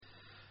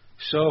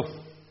So,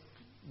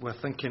 we're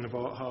thinking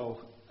about how,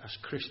 as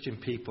Christian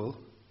people,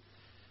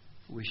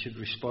 we should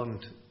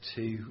respond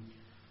to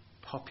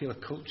popular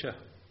culture,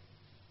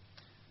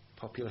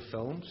 popular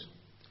films,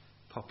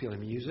 popular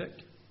music,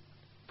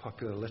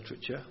 popular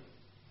literature.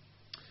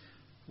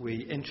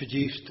 We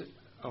introduced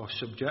our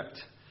subject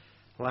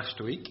last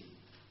week,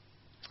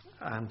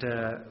 and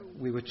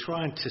we were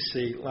trying to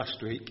see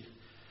last week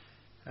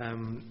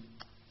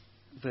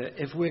that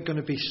if we're going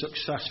to be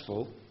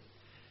successful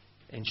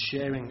in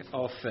sharing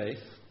our faith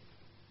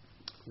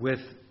with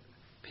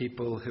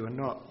people who are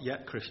not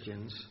yet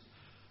Christians,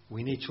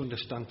 we need to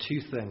understand two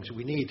things.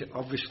 We need,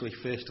 obviously,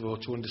 first of all,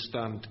 to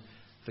understand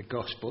the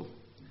gospel,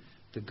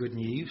 the good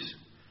news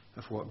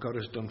of what God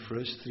has done for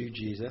us through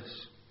Jesus.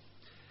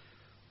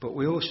 But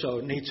we also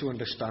need to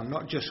understand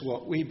not just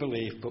what we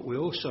believe, but we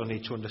also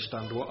need to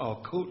understand what our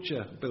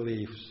culture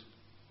believes,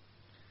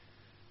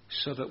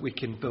 so that we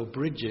can build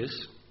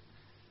bridges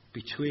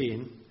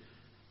between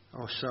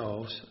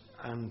ourselves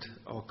and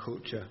our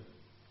culture.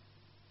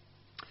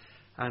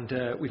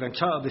 And we've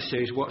entitled this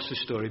series, What's the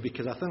Story?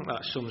 Because I think that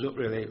sums up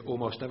really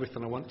almost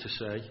everything I want to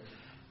say.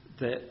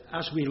 That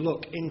as we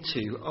look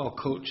into our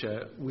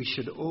culture, we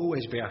should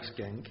always be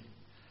asking,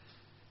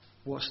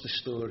 what's the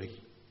story?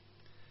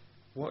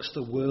 What's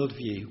the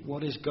worldview?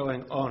 What is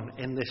going on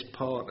in this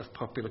part of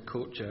popular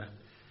culture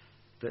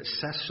that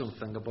says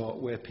something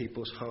about where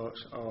people's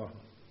hearts are?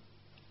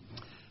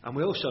 And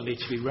we also need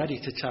to be ready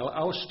to tell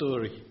our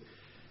story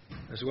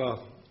as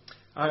well.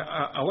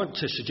 I want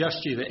to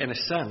suggest to you that, in a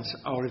sense,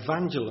 our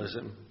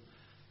evangelism,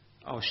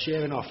 our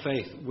sharing our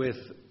faith with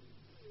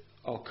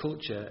our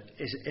culture,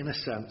 is, in a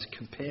sense,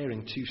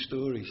 comparing two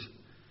stories.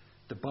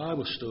 The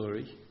Bible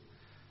story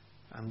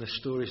and the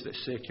stories that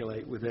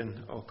circulate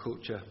within our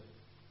culture.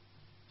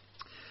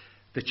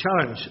 The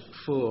challenge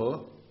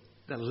for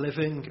the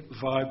living,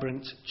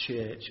 vibrant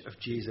church of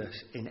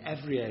Jesus in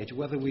every age,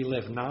 whether we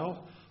live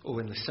now or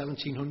in the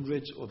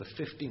 1700s or the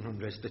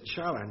 1500s, the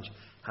challenge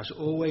has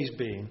always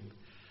been,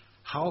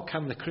 how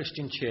can the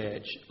Christian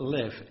church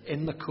live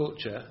in the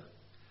culture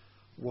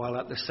while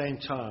at the same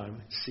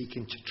time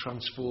seeking to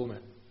transform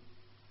it?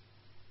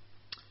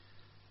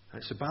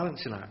 And it's a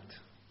balancing act,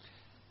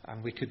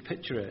 and we could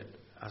picture it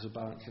as a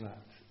balancing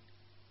act.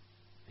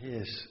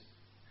 Here's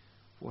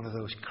one of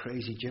those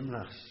crazy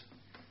gymnasts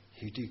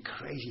who do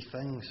crazy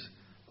things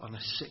on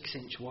a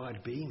 6-inch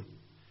wide beam.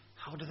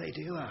 How do they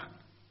do that?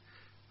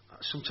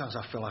 Sometimes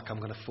I feel like I'm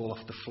going to fall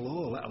off the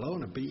floor, let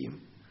alone a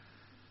beam.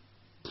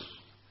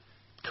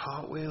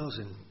 Cartwheels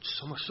and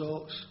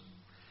somersaults.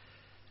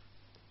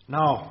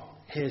 Now,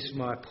 here's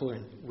my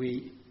point.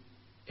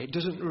 It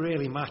doesn't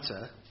really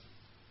matter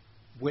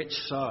which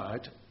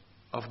side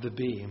of the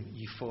beam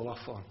you fall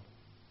off on.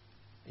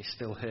 It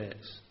still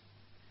hurts.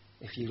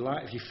 If you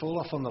fall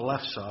off on the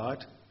left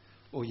side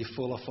or you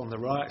fall off on the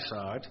right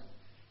side,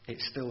 it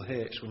still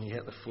hurts when you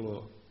hit the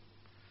floor.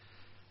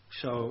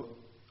 So,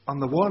 on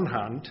the one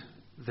hand,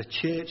 the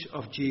church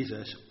of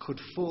Jesus could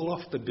fall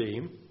off the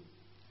beam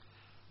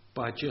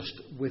by just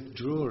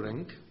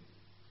withdrawing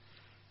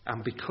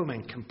and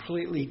becoming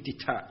completely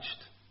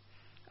detached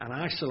and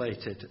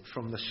isolated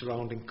from the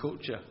surrounding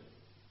culture.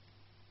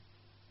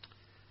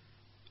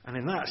 And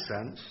in that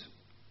sense,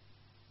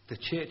 the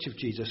church of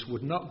Jesus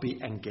would not be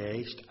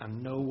engaged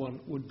and no one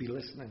would be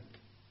listening.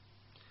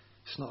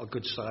 It's not a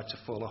good side to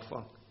fall off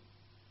on.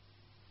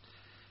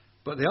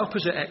 But the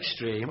opposite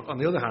extreme, on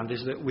the other hand,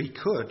 is that we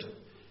could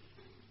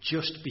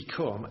just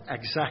become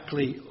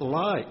exactly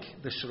like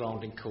the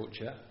surrounding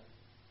culture,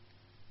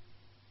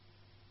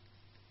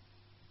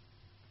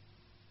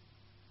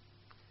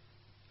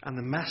 and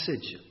the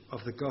message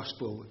of the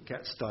gospel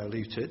gets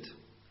diluted.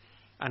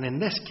 And in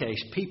this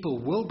case, people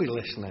will be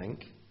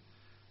listening,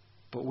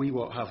 but we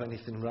won't have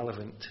anything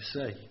relevant to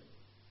say.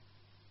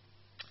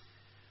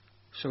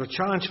 So the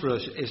challenge for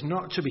us is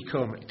not to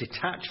become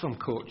detached from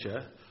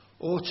culture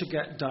or to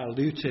get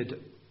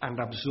diluted and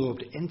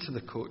absorbed into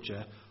the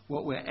culture.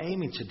 What we're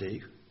aiming to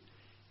do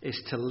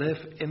is to live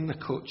in the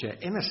culture,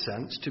 in a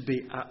sense, to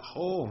be at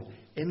home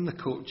in the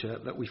culture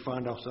that we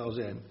find ourselves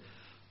in,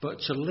 but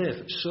to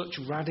live such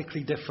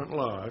radically different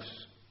lives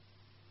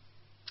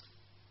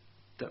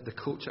that the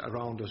culture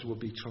around us will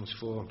be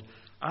transformed.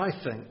 I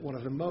think one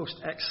of the most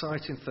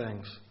exciting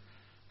things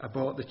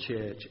about the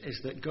church is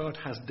that God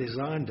has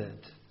designed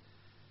it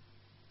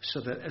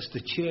so that as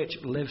the church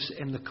lives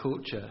in the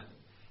culture,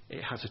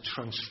 it has a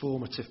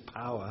transformative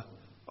power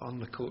on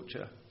the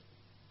culture.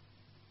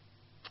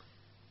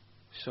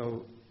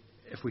 So,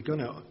 if we're going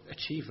to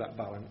achieve that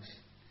balance,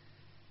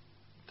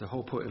 the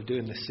whole point of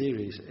doing this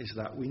series is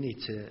that we need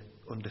to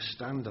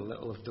understand a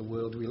little of the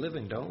world we live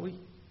in, don't we?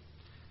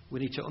 We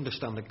need to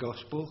understand the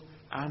gospel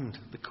and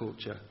the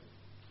culture.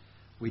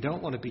 We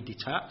don't want to be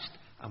detached,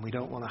 and we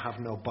don't want to have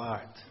no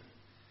bite.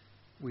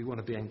 We want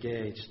to be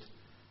engaged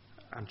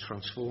and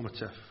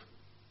transformative.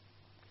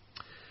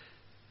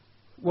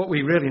 What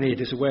we really need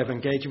is a way of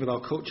engaging with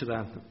our culture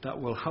then that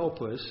will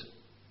help us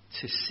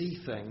to see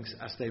things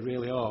as they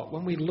really are.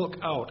 When we look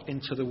out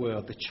into the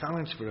world, the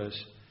challenge for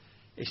us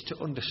is to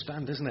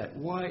understand, isn't it?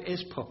 Why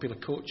is popular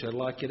culture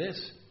like it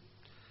is?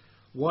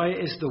 Why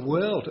is the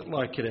world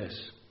like it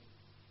is?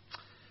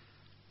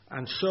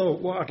 And so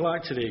what I'd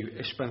like to do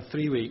is spend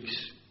 3 weeks,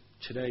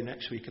 today,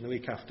 next week and the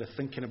week after,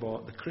 thinking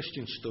about the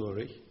Christian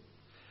story.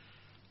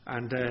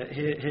 And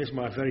here's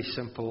my very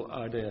simple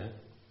idea.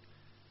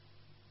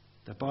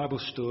 The Bible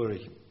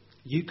story.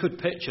 You could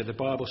picture the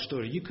Bible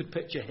story, you could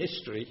picture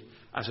history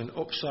as an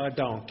upside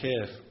down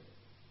curve.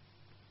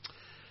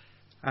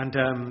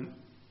 And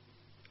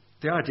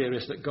the idea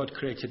is that God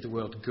created the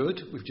world good.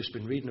 We've just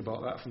been reading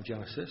about that from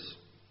Genesis.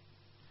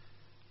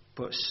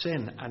 But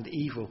sin and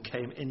evil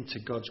came into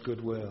God's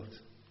good world.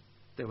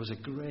 There was a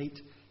great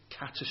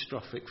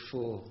catastrophic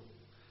fall.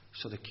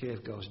 So the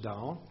curve goes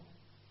down.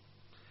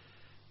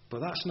 But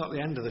that's not the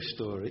end of the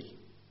story.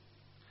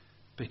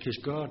 Because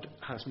God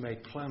has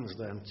made plans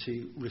then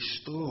to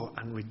restore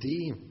and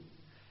redeem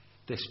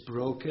this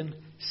broken,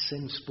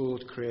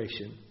 sin-spoiled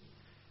creation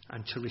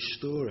and to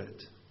restore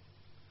it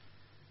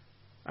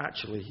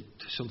actually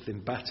to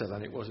something better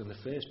than it was in the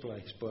first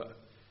place. But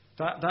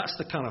that's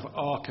the kind of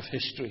arc of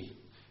history.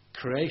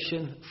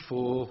 Creation,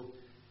 fall,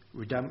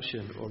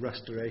 redemption or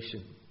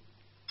restoration.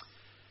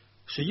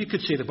 So you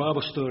could see the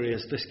Bible story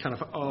as this kind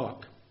of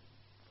arc.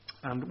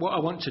 And what I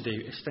want to do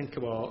is think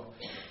about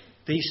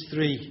these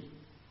 3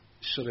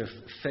 sort of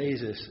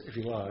phases, if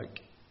you like,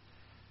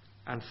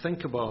 and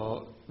think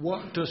about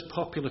what does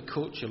popular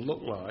culture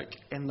look like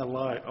in the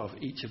light of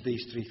each of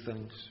these 3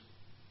 things.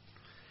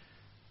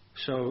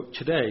 So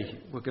today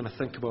we're going to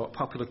think about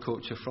popular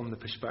culture from the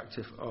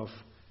perspective of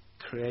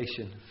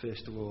creation,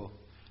 first of all.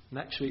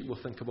 Next week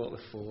we'll think about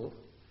the fall,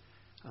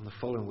 and the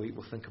following week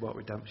we'll think about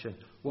redemption.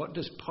 What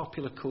does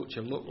popular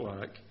culture look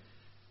like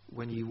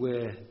when you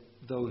wear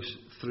those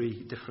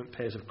 3 different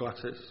pairs of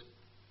glasses?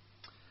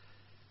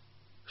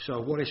 So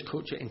what is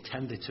culture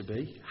intended to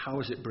be? How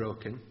is it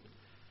broken?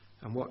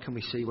 And what can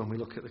we see when we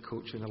look at the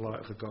culture in the light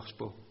of the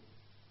gospel?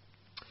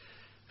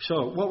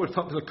 So what would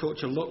popular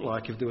culture look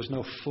like if there was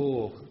no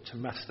fall to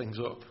mess things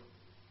up?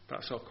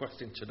 That's our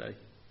question today.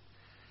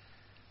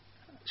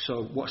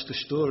 So what's the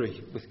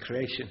story with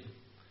creation?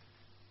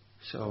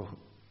 So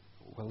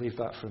we'll leave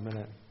that for a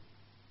minute.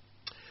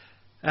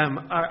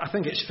 I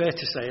think it's fair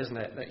to say, isn't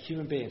it, that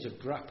human beings have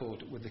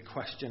grappled with the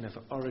question of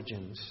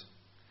origins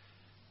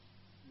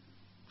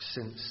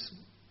since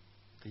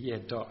the year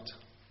dot.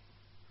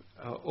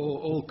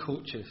 All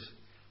cultures,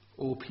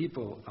 all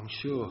people, I'm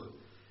sure,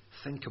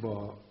 think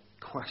about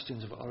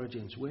questions of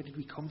origins. Where did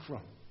we come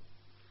from?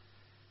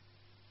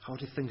 How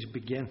did things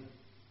begin?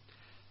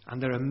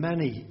 And there are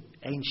many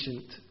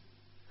ancient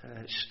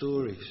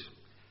stories.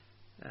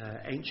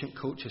 Ancient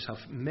cultures have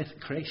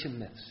creation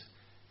myths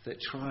that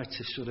try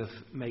to sort of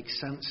make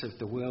sense of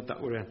the world that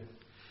we're in.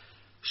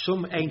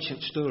 Some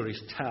ancient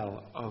stories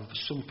tell of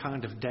some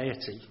kind of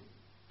deity,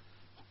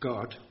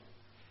 God,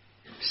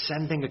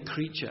 sending a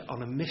creature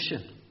on a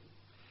mission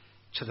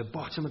to the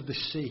bottom of the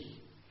sea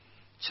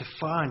to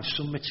find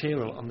some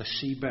material on the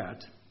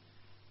seabed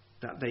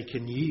that they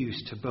can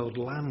use to build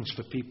lands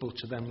for people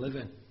to then live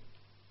in.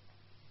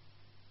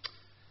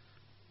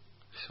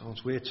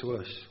 Sounds weird to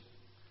us.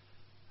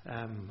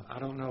 I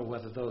don't know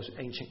whether those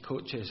ancient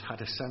cultures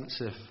had a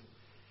sense of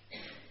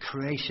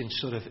creation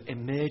sort of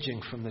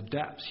emerging from the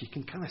depths. You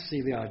can kind of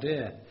see the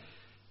idea.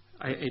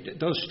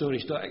 Those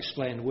stories don't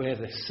explain where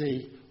the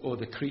sea or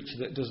the creature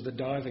that does the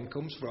diving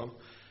comes from.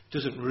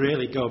 Doesn't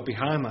really go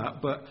behind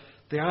that, but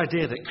the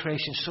idea that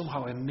creation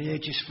somehow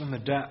emerges from the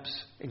depths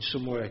in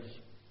some way.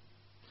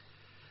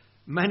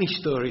 Many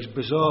stories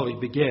bizarrely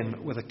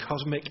begin with a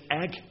cosmic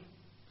egg.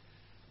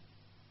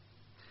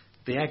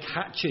 The egg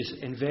hatches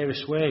in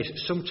various ways,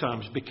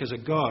 sometimes because a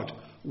god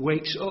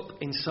wakes up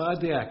inside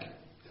the egg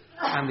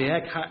and the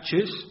egg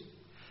hatches.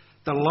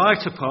 The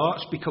lighter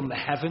parts become the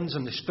heavens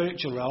and the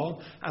spiritual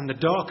realm, and the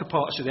darker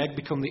parts of the egg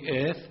become the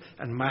earth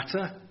and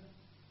matter.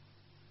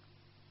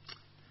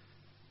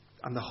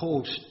 And the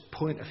whole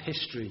point of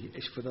history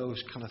is for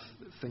those kind of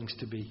things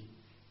to be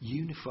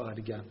unified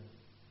again.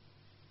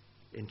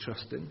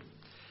 Interesting.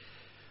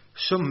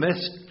 Some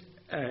myths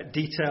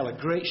detail a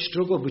great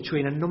struggle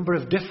between a number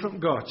of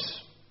different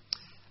gods,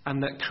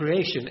 and that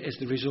creation is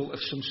the result of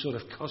some sort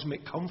of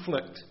cosmic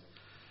conflict.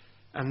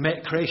 And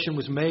creation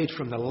was made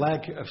from the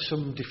leg of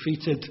some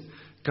defeated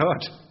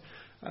god.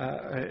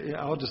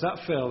 How does that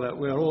feel? That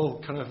we're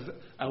all kind of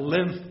a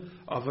limb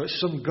of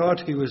some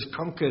god who was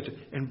conquered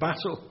in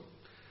battle.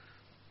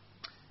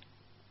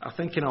 I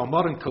think in our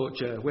modern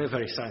culture, we're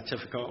very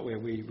scientific, aren't we?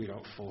 We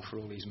don't fall for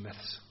all these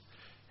myths.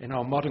 In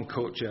our modern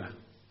culture,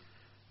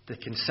 the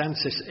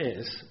consensus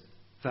is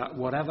that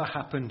whatever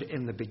happened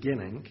in the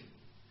beginning,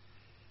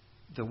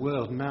 the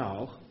world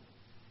now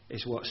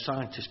is what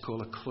scientists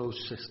call a closed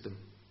system.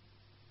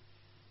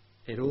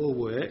 It all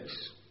works.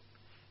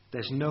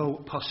 There's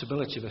no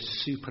possibility of a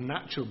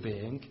supernatural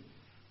being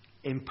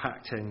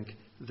impacting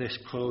this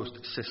closed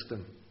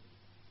system.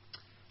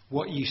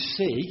 What you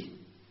see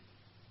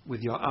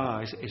with your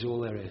eyes is all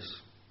there is.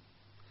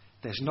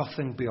 There's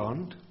nothing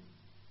beyond.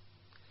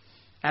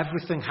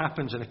 Everything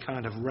happens in a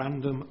kind of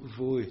random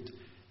void.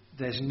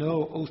 There's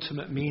no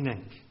ultimate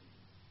meaning.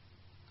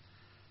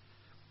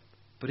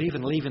 But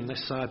even leaving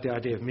this side the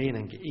idea of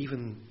meaning,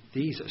 even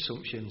these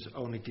assumptions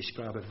only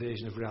describe a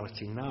version of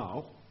reality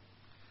now,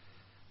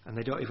 and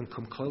they don't even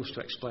come close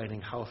to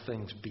explaining how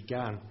things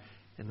began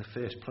in the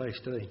first place,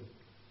 do they?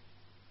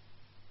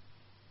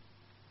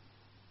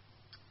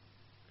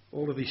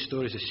 All of these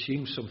stories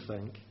assume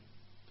something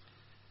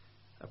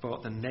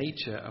about the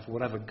nature of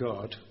whatever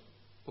God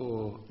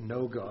or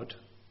no God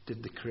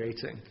did the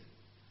creating.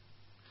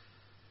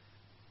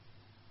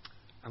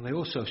 And they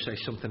also say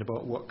something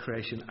about what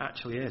creation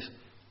actually is.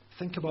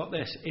 Think about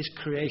this. Is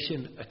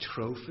creation a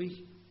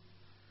trophy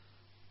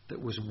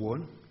that was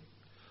won?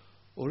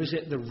 Or is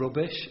it the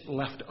rubbish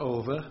left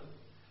over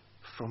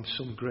from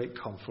some great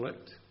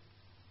conflict?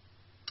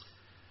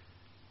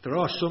 There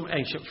are some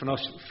ancient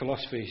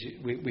philosophies.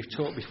 We've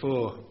talked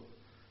before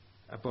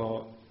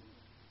about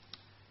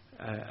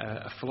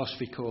a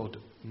philosophy called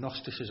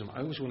Gnosticism.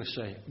 I always want to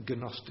say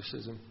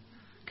Gnosticism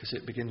because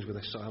it begins with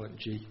a silent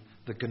G.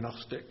 The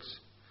Gnostics.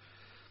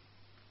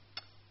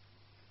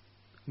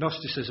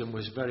 Gnosticism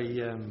was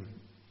very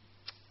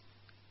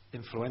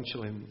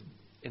influential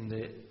in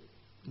the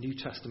New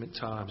Testament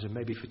times and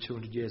maybe for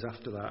 200 years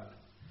after that.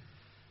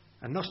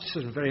 And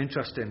Gnosticism is very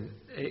interesting.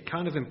 It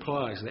kind of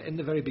implies that in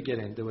the very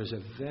beginning there was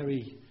a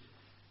very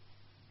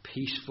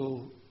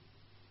peaceful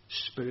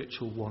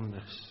spiritual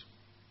oneness.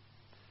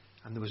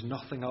 And there was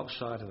nothing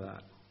outside of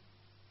that.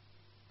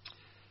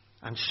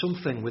 And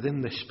something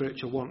within this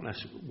spiritual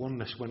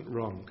oneness went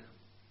wrong.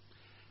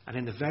 And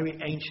in the very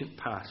ancient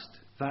past,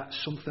 that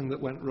something that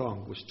went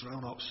wrong was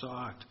thrown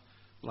outside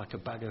like a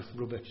bag of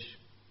rubbish.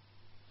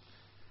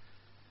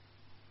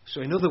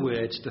 So in other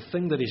words, the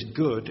thing that is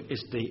good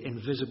is the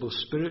invisible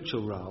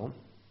spiritual realm,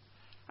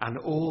 and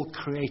all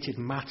created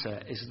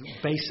matter is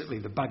basically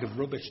the bag of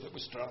rubbish that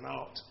was thrown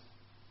out.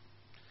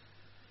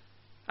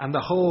 And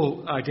the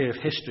whole idea of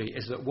history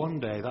is that one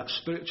day that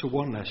spiritual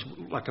oneness,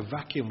 like a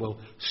vacuum, will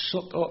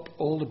suck up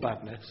all the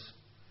badness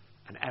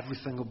and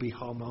everything will be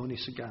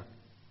harmonious again.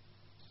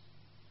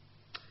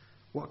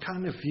 What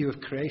kind of view of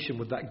creation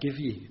would that give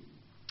you?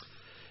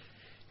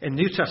 In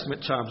New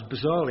Testament times,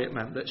 bizarrely, it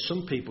meant that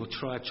some people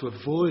tried to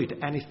avoid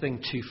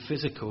anything too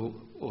physical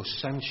or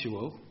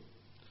sensual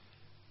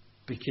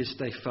because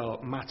they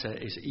felt matter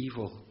is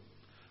evil.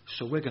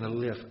 So we're going to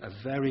live a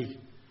very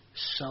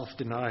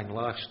self-denying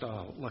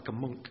lifestyle, like a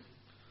monk.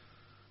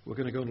 We're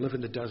going to go and live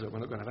in the desert. We're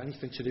not going to have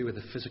anything to do with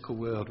the physical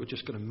world. We're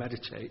just going to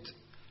meditate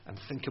and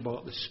think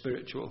about the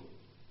spiritual.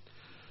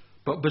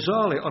 But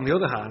bizarrely, on the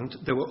other hand,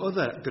 there were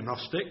other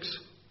Gnostics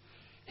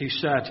who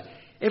said,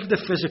 if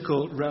the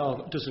physical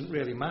realm doesn't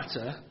really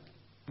matter,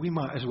 we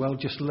might as well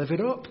just live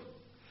it up.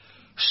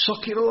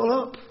 Suck it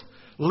all up.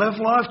 Live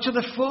life to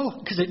the full,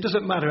 because it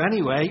doesn't matter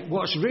anyway.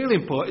 What's really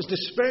important is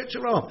the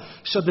spiritual realm.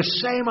 So the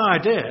same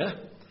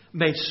idea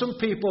made some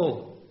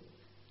people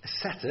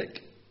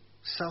ascetic,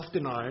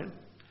 self-denying,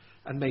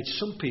 and made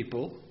some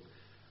people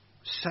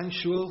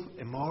sensual,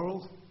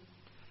 immoral.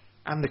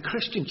 And the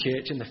Christian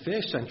church in the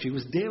first century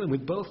was dealing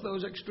with both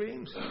those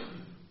extremes.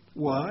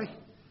 Why?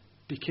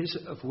 Because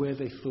of where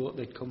they thought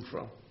they'd come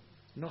from.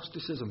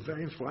 Gnosticism,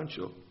 very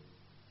influential.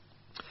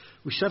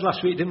 We said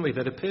last week, didn't we,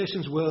 that a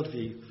person's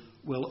worldview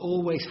will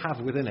always have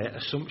within it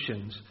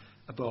assumptions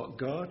about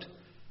God,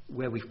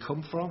 where we've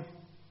come from,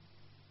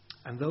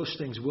 and those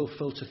things will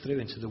filter through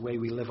into the way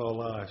we live our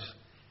lives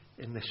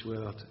in this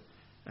world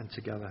and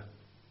together.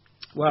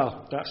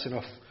 Well, that's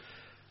enough.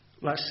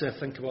 Let's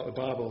think about the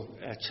Bible.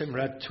 Tim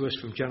read to us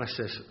from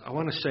Genesis. I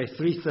want to say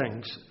 3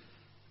 things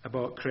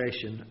about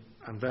creation,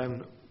 and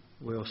then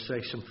we'll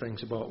say some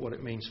things about what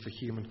it means for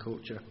human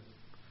culture.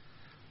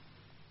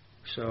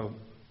 So,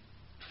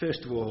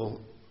 first of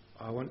all,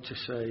 I want to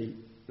say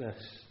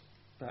this,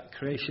 that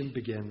creation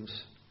begins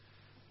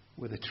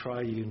with a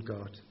triune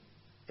God.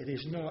 It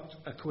is not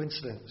a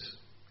coincidence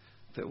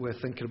that we're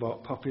thinking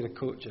about popular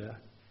culture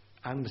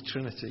and the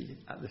Trinity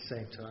at the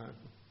same time.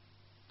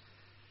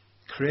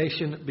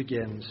 Creation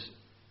begins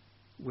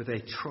with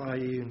a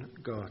triune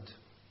God.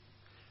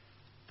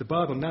 The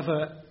Bible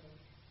never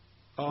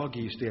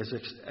argues the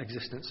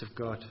existence of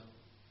God.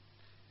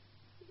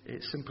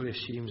 It simply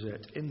assumes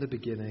it. In the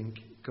beginning,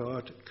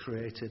 God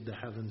created the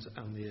heavens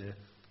and the earth.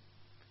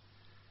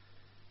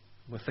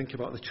 We'll think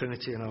about the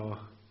Trinity in our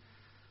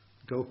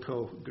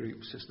GoPro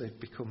groups as they've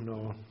become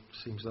known.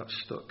 Seems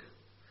that's stuck.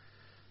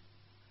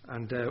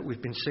 And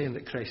we've been saying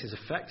that creation is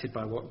affected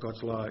by what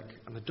God's like.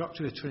 And the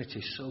doctrine of the Trinity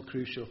is so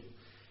crucial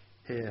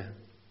here.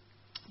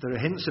 There are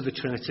hints of the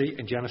Trinity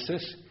in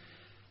Genesis.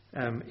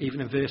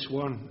 Even in verse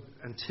 1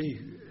 and 2,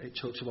 it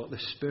talks about the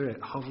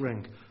Spirit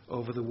hovering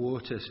over the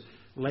waters.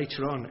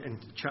 Later on in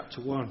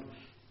chapter 1,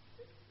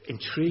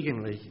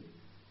 intriguingly,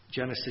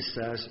 Genesis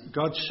says,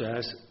 God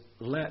says,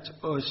 let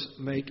us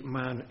make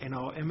man in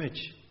our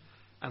image.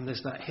 And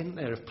there's that hint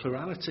there of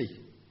plurality.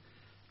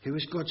 Who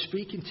is God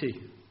speaking to?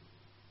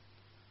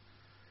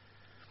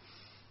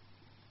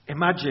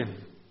 Imagine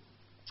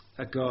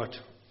a God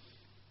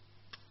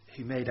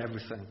who made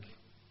everything.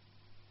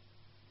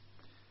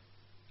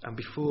 And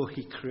before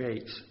he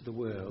creates the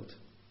world,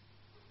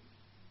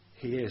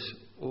 he is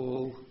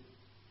all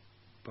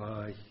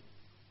by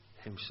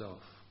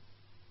himself.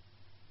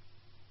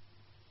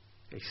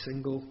 A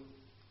single,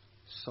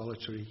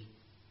 solitary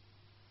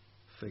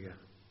figure.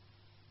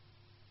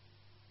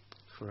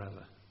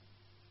 Forever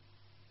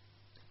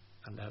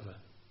and ever.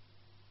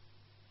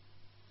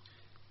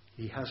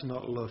 He has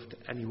not loved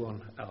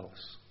anyone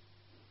else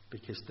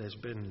because there's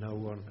been no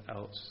one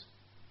else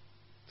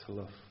to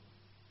love.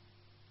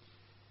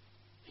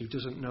 He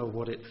doesn't know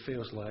what it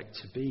feels like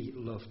to be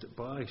loved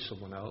by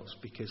someone else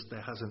because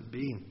there hasn't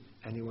been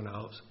anyone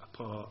else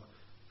apart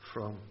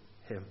from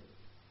him.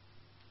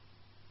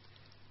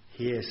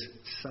 He is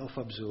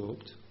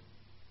self-absorbed,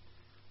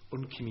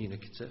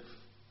 uncommunicative,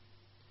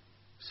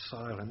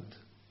 silent,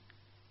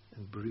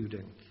 and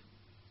brooding.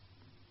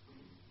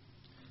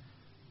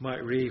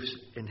 Mike Reeves,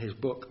 in his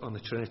book on the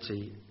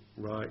Trinity,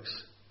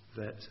 writes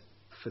that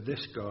for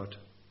this God,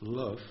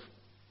 love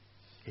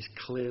is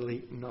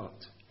clearly not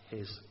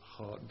his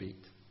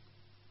heartbeat.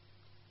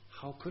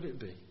 How could it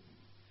be?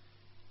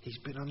 He's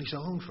been on his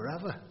own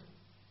forever.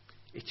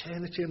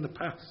 Eternity in the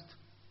past.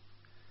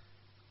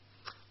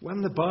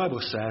 When the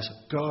Bible says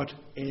God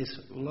is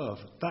love,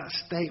 that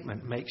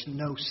statement makes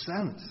no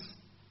sense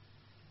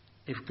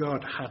if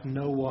God had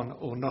no one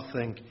or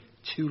nothing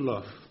to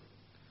love.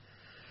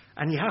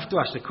 And you have to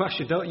ask the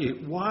question, don't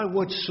you? Why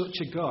would such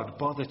a God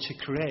bother to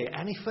create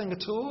anything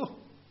at all?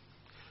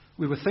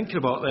 We were thinking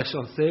about this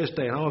on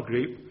Thursday in our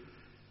group.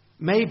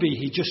 Maybe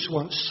he just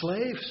wants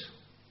slaves.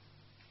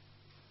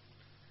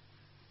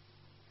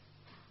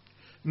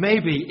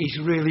 Maybe he's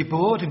really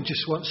bored and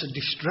just wants a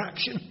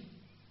distraction.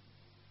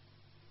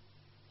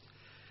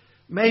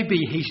 Maybe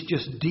he's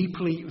just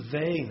deeply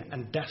vain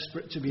and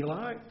desperate to be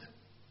liked.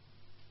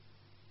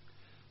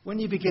 When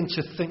you begin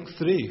to think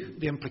through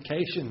the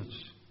implications,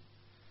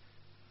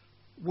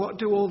 what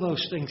do all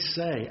those things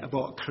say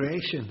about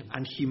creation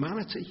and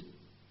humanity?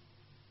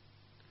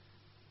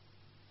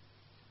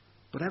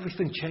 But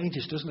everything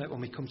changes, doesn't it,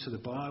 when we come to the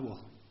Bible?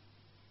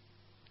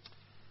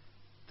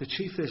 The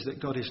truth is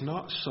that God is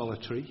not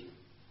solitary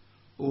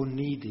or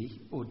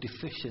needy or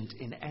deficient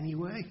in any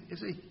way, is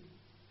he?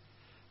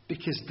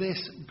 Because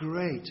this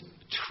great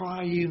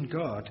triune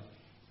God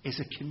is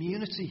a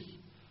community.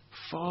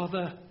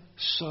 Father,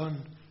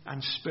 Son,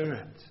 and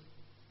Spirit.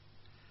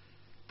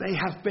 They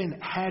have been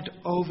head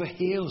over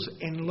heels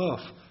in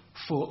love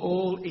for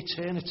all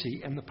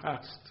eternity in the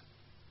past.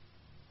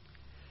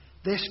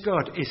 This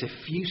God is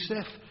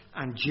effusive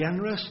and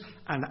generous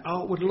and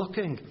outward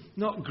looking,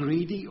 not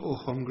greedy or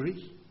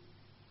hungry.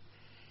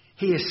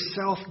 He is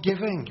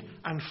self-giving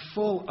and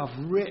full of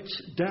rich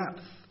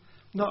depth,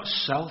 not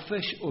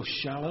selfish or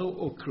shallow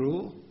or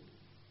cruel.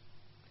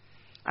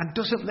 And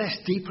doesn't this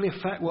deeply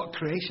affect what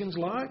creation's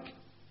like?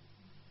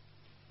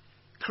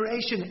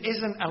 Creation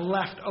isn't a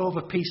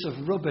leftover piece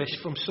of rubbish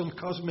from some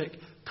cosmic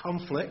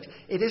conflict.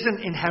 It isn't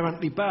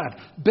inherently bad.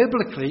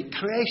 Biblically,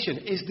 creation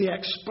is the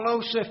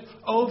explosive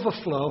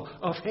overflow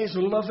of his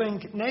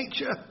loving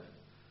nature.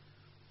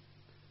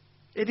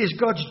 It is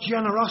God's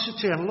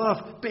generosity and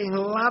love being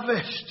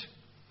lavished.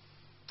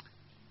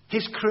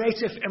 His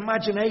creative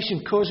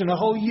imagination causing a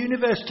whole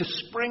universe to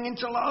spring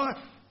into life.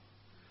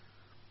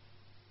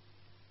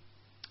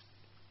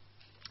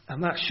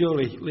 And that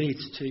surely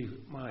leads to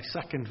my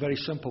second very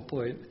simple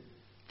point,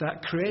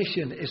 that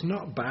creation is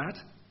not bad,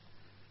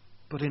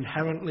 but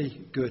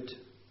inherently good.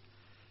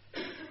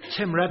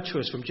 Tim read to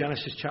us from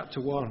Genesis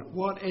chapter 1.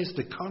 What is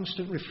the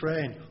constant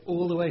refrain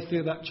all the way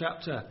through that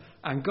chapter?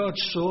 And God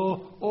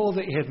saw all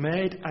that he had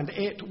made, and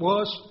it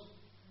was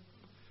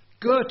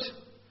good.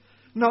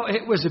 Not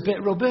it was a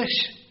bit rubbish,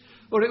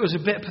 or it was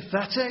a bit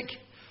pathetic.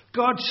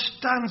 God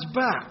stands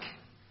back.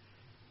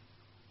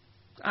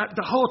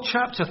 The whole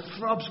chapter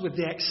throbs with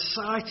the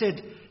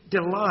excited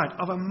delight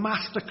of a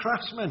master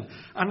craftsman.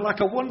 And like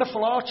a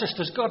wonderful artist,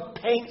 as God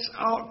paints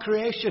out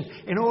creation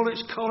in all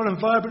its colour and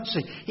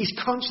vibrancy, he's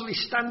constantly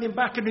standing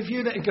back and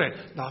reviewing it and going,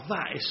 now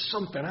that is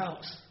something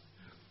else.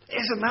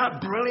 Isn't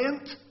that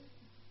brilliant?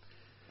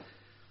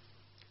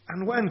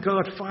 And when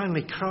God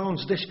finally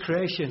crowns this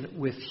creation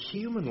with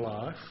human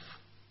life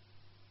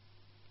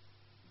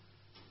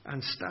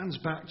and stands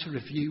back to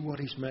review what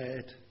he's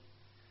made,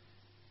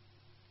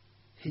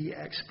 he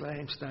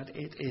exclaims that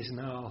it is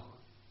now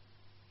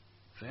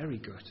very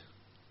good.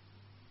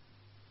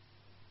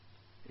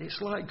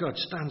 It's like God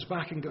stands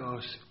back and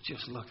goes,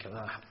 just look at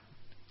that.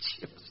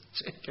 Just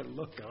take a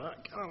look at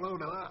that. Get a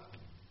load of that.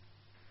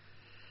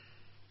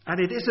 And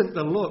it isn't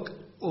the look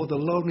or the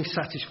lonely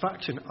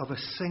satisfaction of a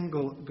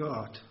single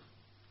God,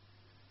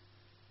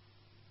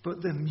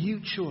 but the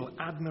mutual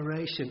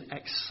admiration,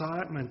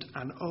 excitement,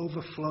 and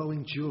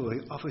overflowing joy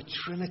of a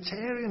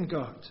Trinitarian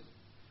God.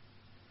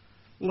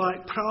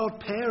 Like proud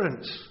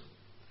parents,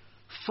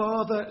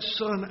 Father,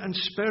 Son, and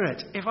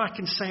Spirit, if I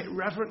can say it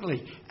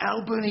reverently,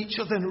 elbowing each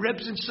other in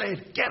ribs and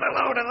saying, get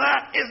a load of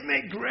that, isn't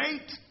it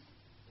great?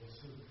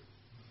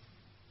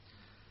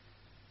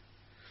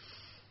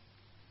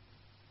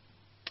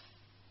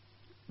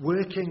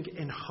 Working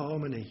in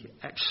harmony,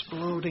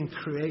 exploding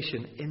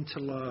creation into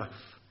life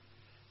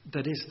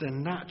that is the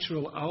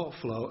natural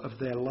outflow of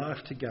their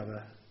life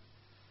together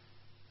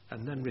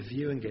and then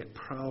reviewing it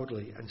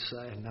proudly and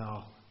saying,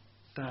 no,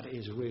 that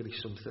is really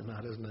something,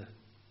 that, isn't it?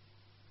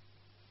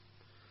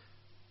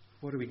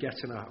 What are we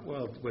getting at?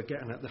 Well, we're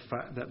getting at the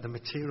fact that the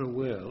material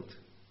world,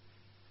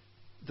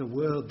 the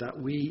world that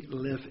we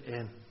live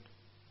in,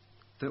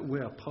 that we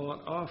are part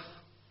of,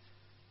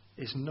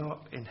 is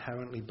not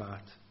inherently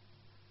bad,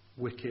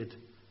 wicked,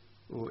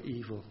 or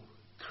evil.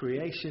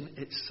 Creation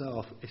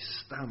itself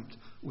is stamped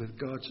with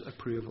God's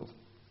approval.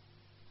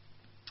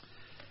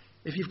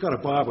 If you've got a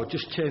Bible,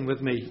 just turn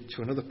with me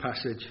to another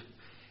passage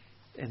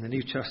in the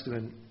New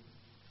Testament,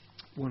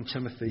 1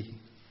 Timothy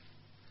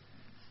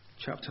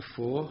chapter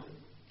 4.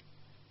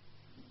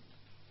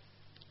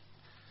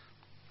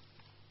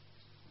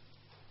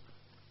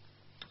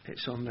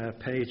 It's on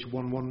page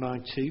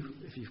 1192,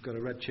 if you've got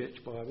a Red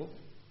Church Bible.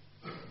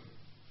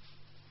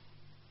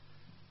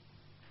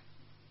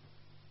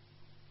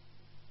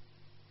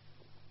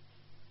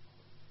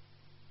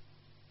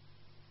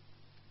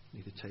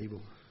 Need a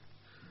table.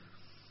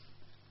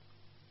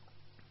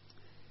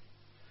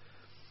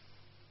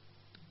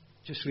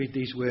 Just read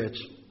these words,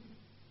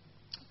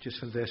 just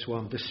from verse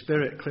 1. The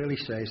Spirit clearly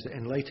says that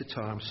in later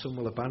times some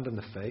will abandon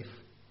the faith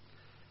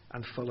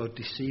and follow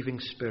deceiving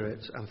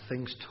spirits and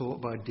things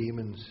taught by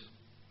demons.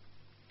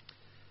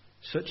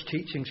 Such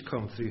teachings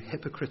come through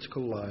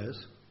hypocritical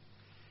liars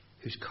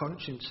whose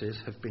consciences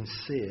have been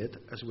seared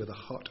as with a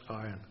hot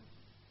iron.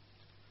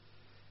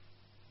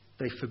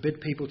 They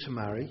forbid people to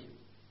marry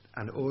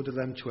and order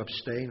them to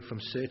abstain from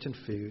certain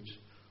foods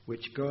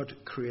which God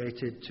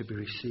created to be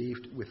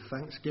received with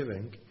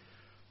thanksgiving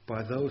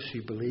by those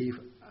who believe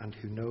and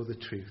who know the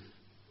truth.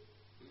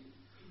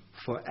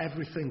 For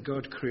everything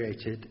God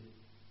created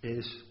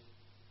is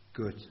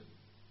good.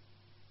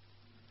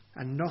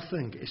 And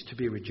nothing is to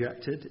be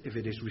rejected if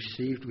it is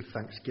received with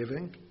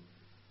thanksgiving,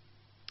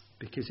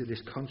 because it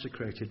is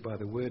consecrated by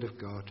the word of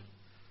God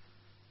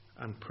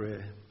and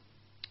prayer.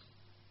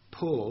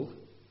 Paul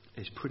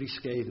is pretty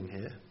scathing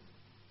here.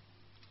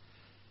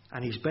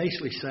 And he's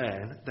basically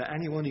saying that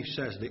anyone who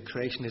says that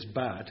creation is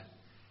bad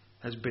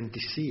has been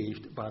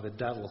deceived by the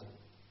devil.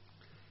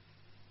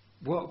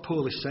 What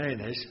Paul is saying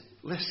is,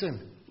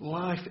 listen,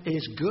 life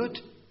is good.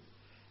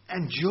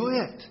 Enjoy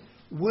it.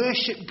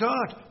 Worship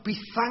God. Be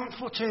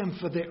thankful to Him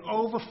for the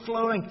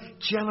overflowing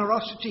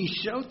generosity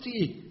He showed to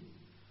you.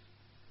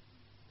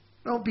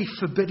 Don't be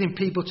forbidding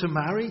people to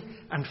marry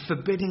and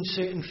forbidding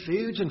certain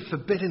foods and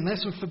forbidding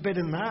this and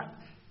forbidding that.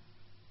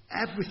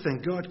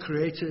 Everything God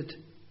created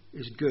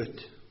is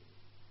good.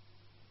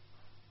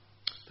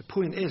 The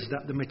point is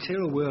that the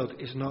material world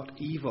is not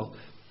evil.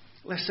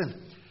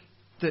 Listen,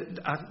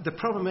 the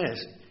problem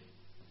is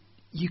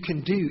you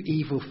can do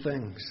evil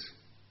things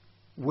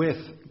with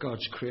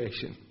God's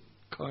creation,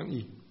 can't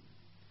you?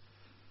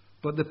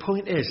 But the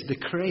point is, the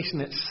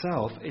creation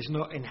itself is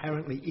not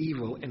inherently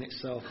evil in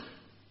itself.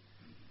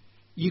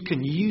 You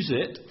can use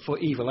it for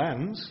evil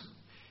ends.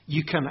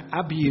 You can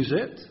abuse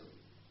it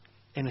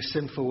in a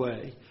sinful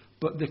way.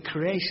 But the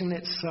creation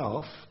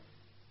itself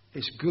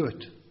is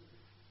good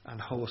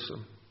and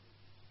wholesome.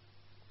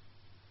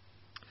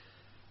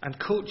 And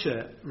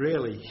culture,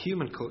 really,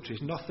 human culture,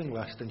 is nothing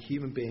less than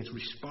human beings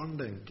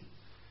responding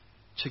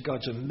to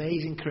God's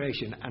amazing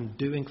creation and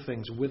doing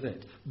things with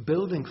it,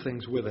 building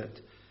things with it,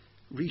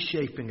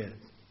 reshaping it.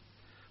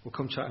 We'll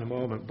come to that in a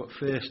moment, but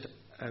first,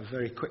 a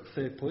very quick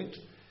third point.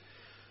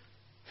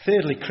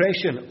 Thirdly,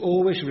 creation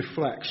always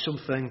reflects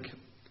something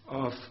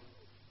of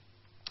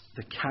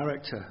the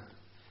character,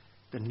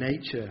 the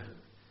nature,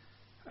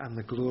 and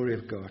the glory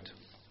of God.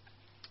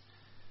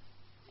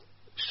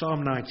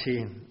 Psalm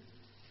 19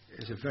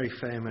 is a very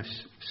famous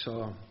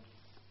psalm.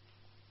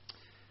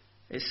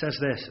 It says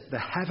this: the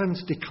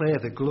heavens declare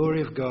the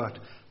glory of God.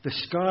 The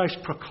skies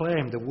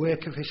proclaim the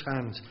work of His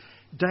hands.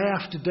 Day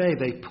after day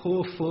they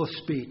pour forth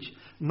speech.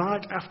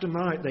 Night after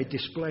night they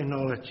display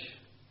knowledge.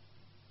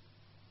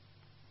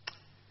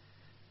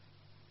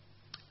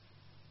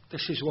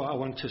 This is what I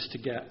want us to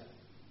get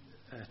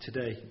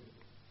today.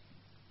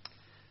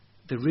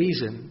 The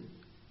reason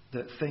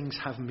that things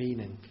have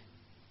meaning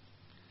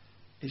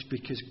is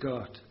because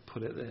God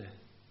put it there.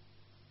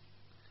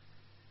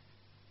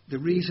 The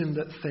reason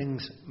that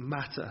things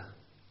matter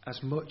as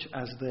much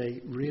as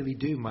they really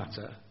do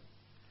matter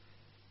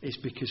is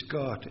because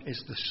God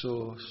is the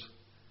source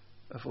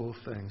of all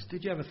things.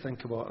 Did you ever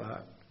think about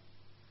that?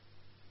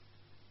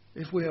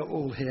 If we are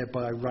all here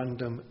by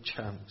random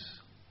chance,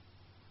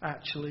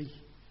 actually,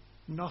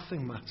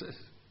 nothing matters.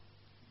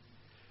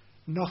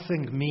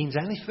 Nothing means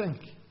anything.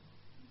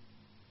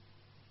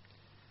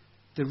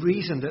 The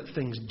reason that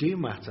things do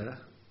matter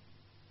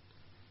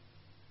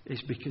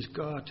is because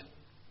God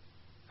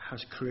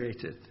has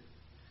created.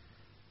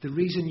 The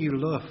reason you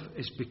love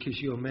is because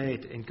you're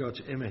made in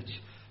God's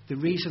image. The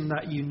reason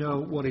that you know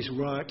what is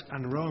right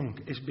and wrong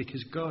is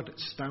because God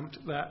stamped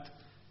that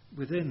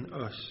within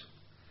us.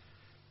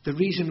 The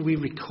reason we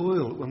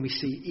recoil when we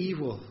see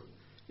evil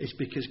is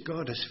because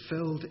God has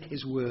filled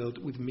His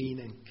world with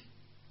meaning.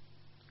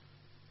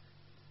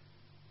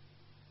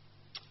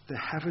 The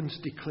heavens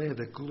declare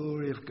the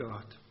glory of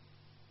God.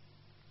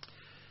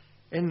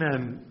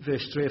 In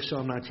verse 3 of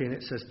Psalm 19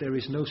 it says, "There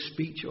is no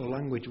speech or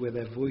language where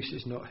their voice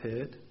is not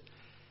heard.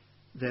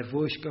 Their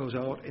voice goes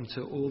out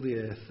into all the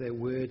earth, their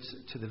words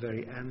to the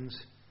very ends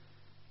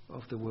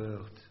of the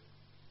world."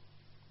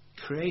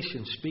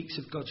 Creation speaks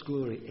of God's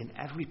glory in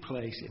every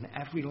place, in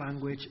every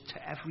language,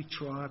 to every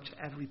tribe,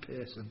 to every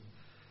person.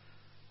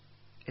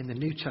 In the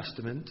New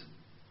Testament,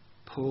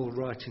 Paul,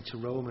 writing to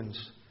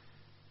Romans,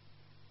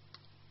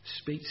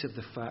 speaks of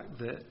the fact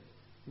that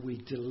we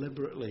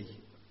deliberately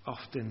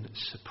often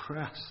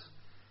suppress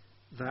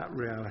that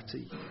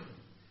reality,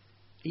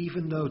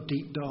 even though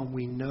deep down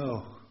we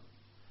know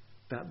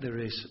that there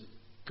is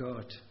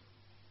God.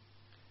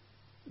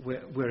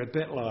 We're a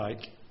bit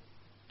like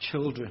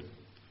children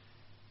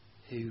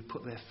who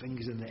put their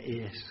fingers in their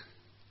ears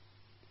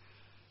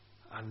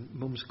and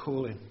mum's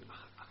calling,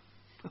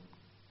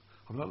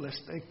 I'm not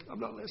listening,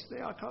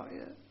 I can't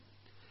hear.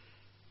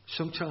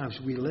 Sometimes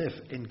we live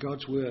in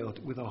God's world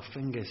with our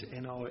fingers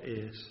in our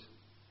ears,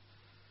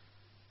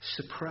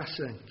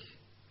 suppressing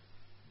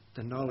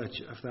the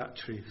knowledge of that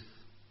truth.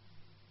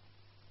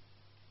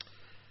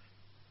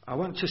 I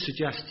want to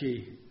suggest to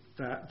you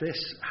that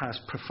this has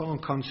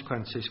profound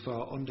consequences for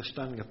our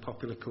understanding of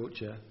popular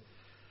culture,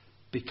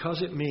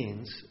 because it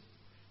means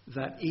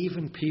that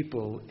even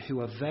people who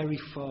are very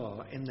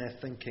far in their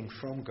thinking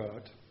from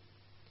God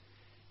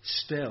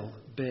still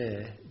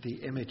bear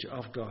the image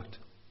of God.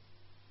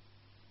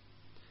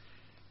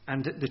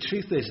 And the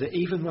truth is that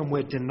even when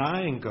we're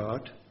denying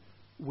God,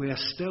 we're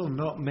still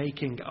not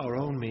making our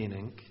own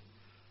meaning,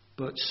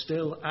 but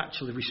still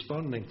actually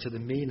responding to the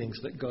meanings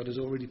that God has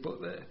already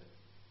put there,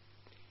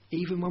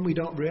 even when we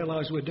don't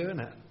realise we're doing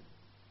it.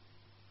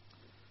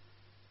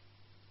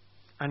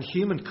 And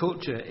human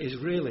culture is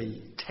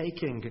really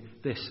taking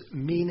this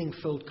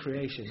meaning-filled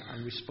creation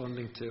and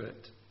responding to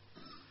it.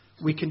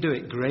 We can do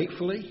it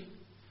gratefully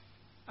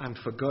and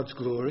for God's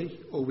glory,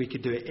 or we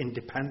could do it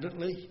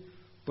independently.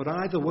 But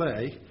either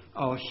way,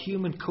 our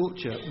human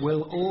culture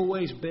will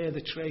always bear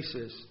the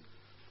traces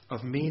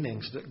of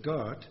meanings that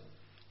God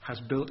has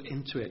built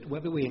into it,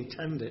 whether we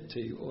intend it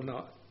to or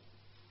not.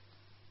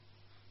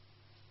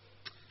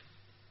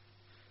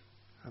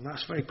 And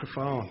that's very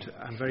profound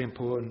and very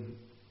important.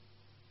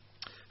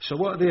 So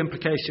what are the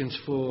implications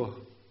for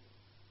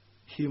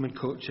human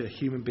culture,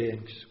 human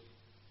beings?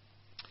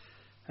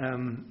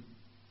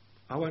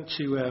 I want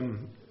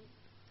to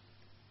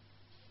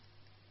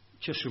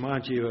just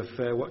remind you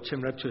of what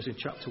Tim read to us in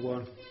chapter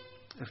 1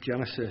 of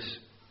Genesis.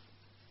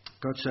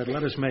 God said,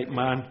 "Let us make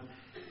man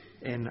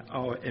in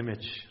our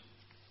image."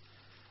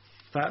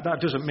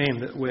 That doesn't mean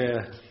that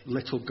we're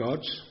little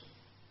gods.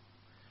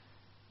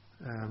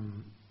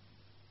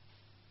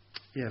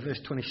 Verse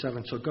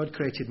 27. "So God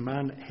created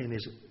man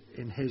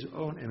in his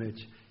own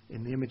image.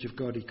 In the image of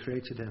God he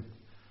created him.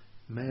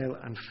 Male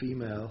and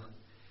female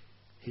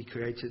he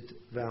created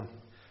them."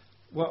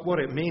 What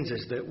it means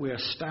is that we are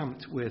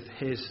stamped with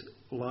his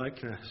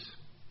likeness.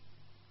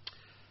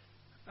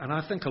 And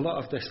I think a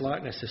lot of this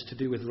likeness is to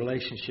do with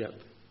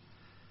relationship.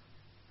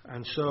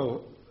 And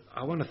so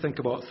I want to think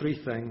about three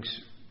things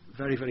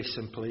very, very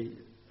simply,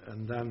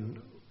 and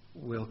then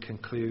we'll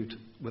conclude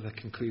with a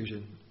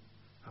conclusion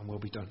and we'll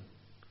be done.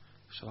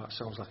 So that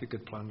sounds like a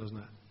good plan, doesn't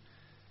it?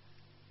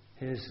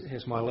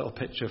 Here's my little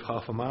picture of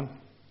half a man.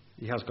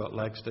 He has got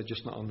legs, they're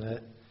just not on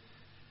there.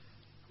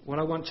 What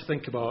I want to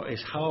think about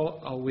is, how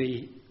are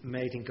we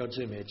made in God's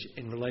image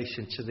in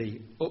relation to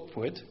the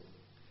upward,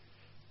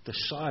 the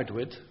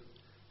sideward,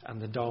 and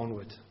the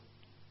downward?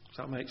 Does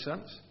that make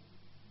sense?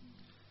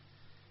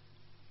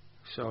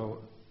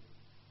 So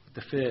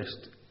the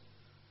first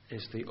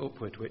is the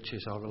upward, which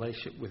is our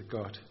relationship with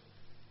God.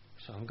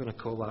 So I'm going to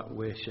call that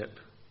worship,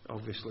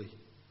 obviously.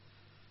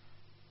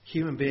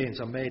 Human beings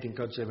are made in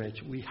God's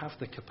image. We have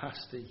the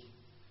capacity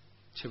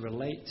to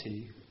relate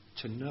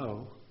to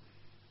know,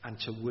 and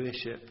to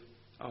worship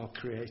our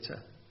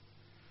Creator.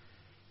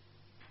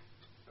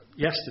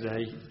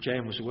 Yesterday,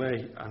 Jane was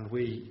away, and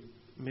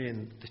me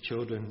and the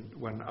children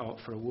went out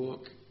for a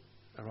walk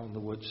around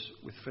the woods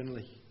with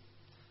Finley.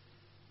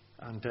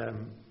 And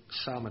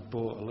Sam had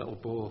bought a little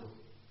ball,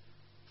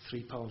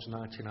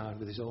 £3.99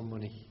 with his own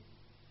money.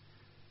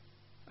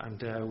 And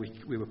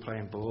we were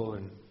playing ball,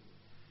 and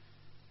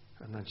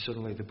then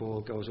suddenly the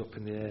ball goes up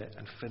in the air,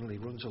 and Finley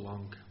runs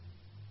along,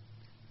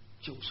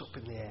 jumps up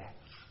in the air.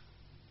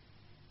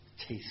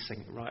 Teeth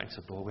sink right into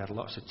the ball. We had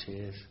lots of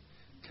tears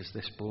because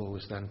this ball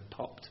was then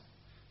popped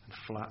and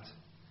flat.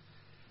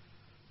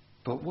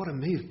 But what a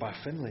move by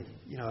Finley.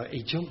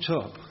 He jumped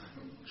up,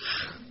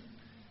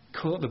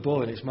 caught the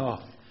ball in his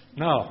mouth.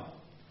 Now,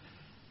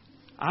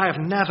 I have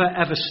never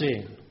ever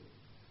seen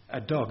a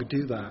dog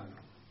do that.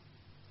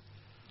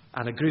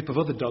 And a group of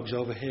other dogs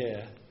over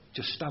here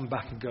just stand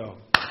back and go,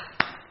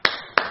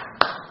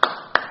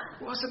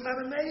 "Wasn't that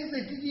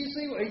amazing? Did you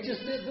see what he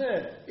just did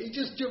there? He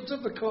just jumped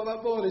up and caught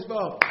that ball in his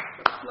mouth."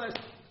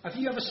 Have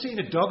you ever seen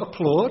a dog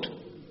applaud?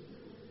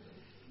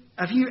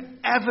 Have you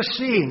ever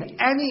seen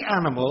any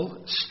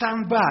animal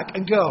stand back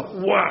and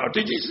go, "Wow,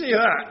 did you see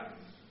that?"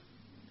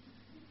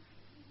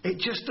 It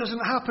just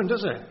doesn't happen,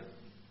 does it?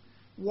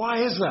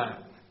 Why is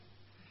that?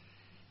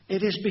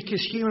 It is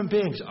because human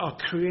beings are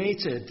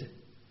created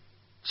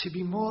to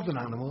be more than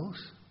animals.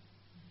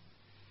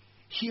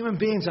 Human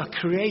beings are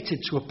created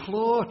to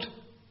applaud.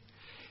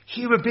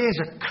 Human beings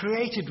are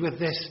created with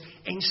this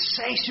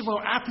insatiable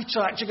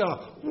appetite to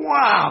go,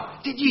 wow,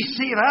 did you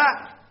see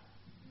that?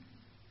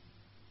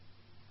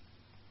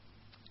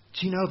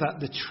 Do you know that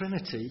the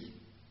Trinity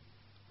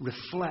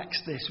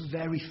reflects this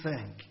very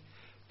thing?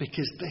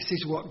 Because this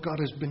is what God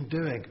has been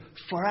doing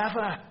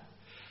forever.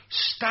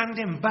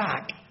 Standing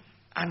back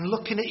and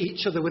looking at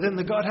each other within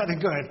the Godhead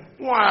and going,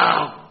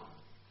 wow.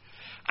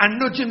 And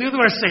nudging the other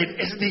one saying,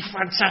 isn't he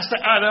fantastic?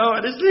 I know,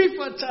 and isn't he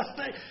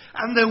fantastic?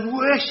 And the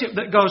worship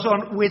that goes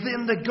on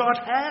within the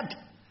Godhead.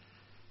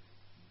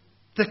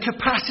 The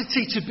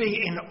capacity to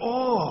be in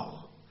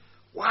awe.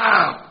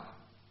 Wow.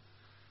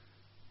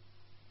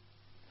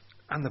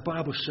 And the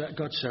Bible said,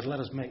 God said, let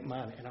us make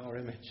man in our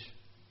image.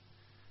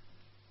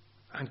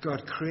 And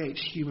God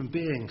creates human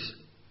beings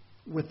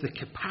with the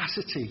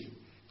capacity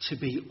to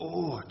be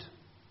awed.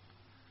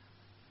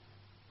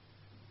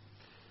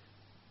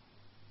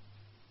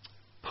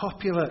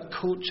 Popular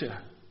culture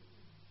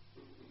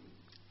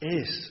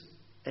is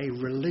a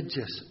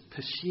religious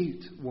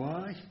pursuit.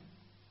 Why?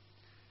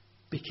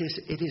 Because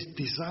it is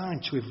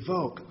designed to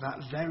evoke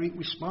that very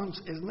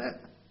response, isn't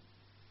it?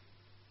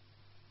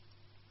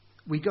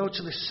 We go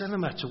to the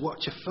cinema to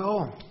watch a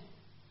film.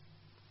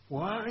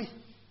 Why?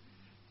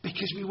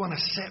 Because we want to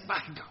sit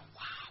back and go,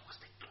 wow, was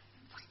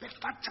this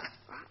fantastic?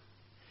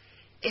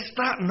 Is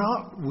that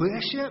not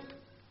worship?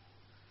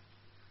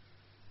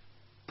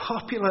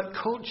 Popular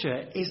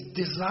culture is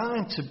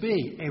designed to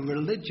be a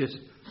religious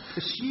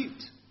pursuit.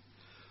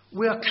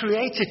 We are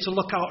created to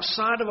look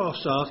outside of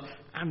ourselves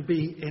and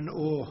be in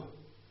awe.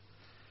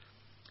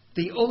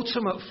 The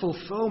ultimate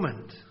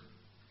fulfillment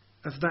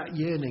of that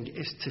yearning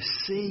is to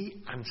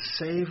see and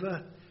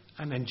savour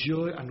and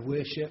enjoy and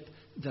worship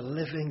the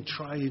living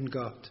triune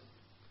God.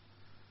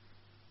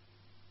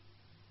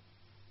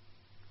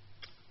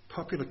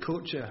 Popular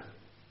culture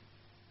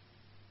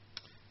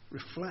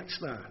reflects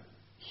that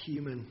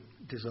human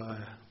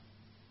desire.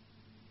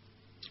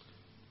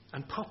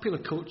 And popular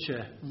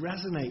culture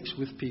resonates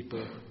with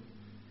people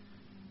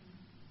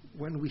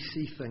when we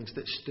see things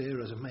that stir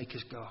us and make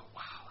us go,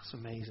 wow, that's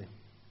amazing.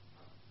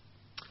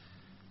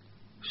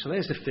 So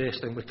there's the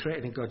first thing. We're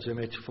created in God's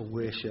image for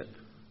worship.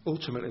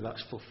 Ultimately,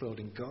 that's fulfilled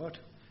in God.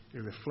 It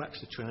reflects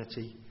the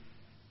Trinity.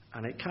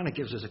 And it kind of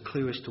gives us a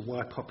clue as to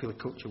why popular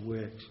culture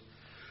works.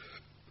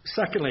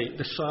 Secondly,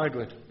 the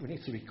sideward. We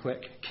need to be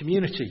quick.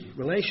 Community,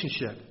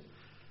 relationship.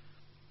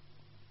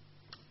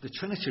 The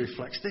Trinity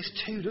reflects this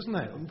too, doesn't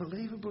it?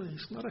 Unbelievably.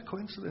 It's not a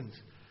coincidence.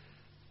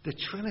 The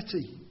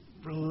Trinity,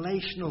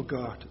 relational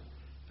God.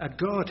 A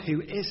God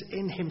who is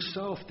in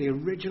himself the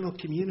original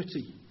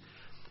community.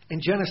 In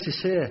Genesis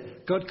here,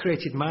 God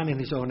created man in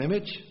his own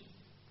image.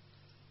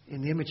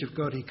 In the image of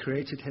God he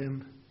created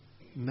him.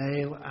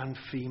 Male and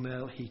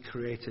female he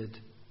created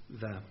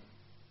them.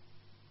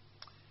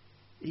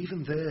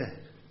 Even there,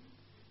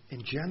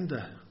 in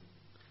gender,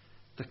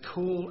 the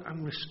call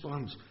and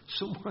response.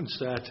 Someone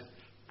said,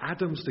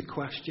 Adam's the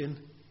question,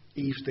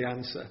 Eve's the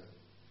answer.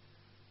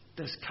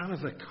 There's kind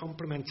of a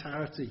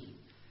complementarity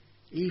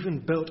even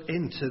built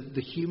into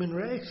the human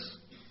race.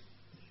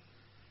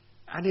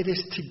 And it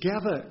is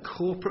together,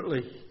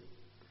 corporately,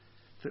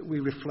 that we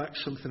reflect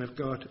something of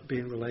God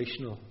being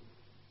relational.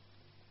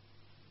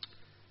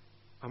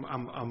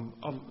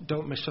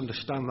 Don't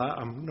misunderstand that.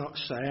 I'm not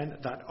saying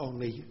that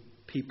only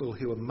people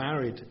who are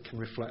married can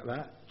reflect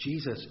that.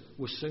 Jesus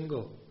was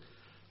single.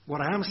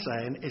 What I am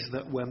saying is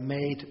that we're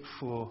made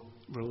for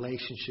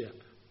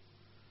relationship.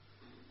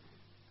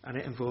 And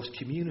it involves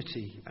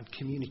community and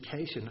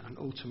communication and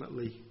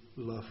ultimately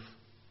love.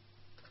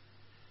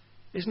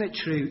 Isn't it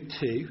true,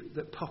 too,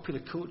 that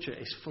popular culture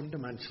is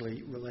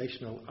fundamentally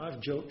relational?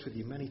 I've joked with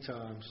you many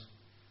times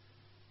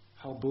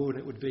how boring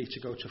it would be to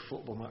go to a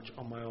football match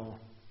on my own.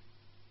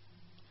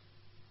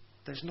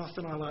 There's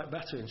nothing I like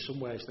better in some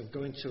ways than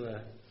going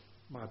to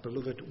my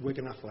beloved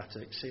Wigan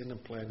Athletic, seeing them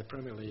play in the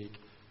Premier League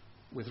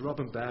with Rob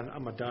and Ben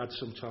and my dad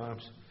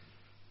sometimes.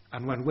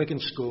 And when Wigan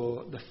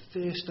score, the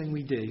first thing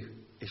we do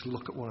is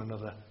look at one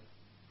another.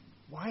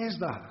 Why is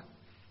that?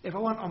 If I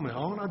went on my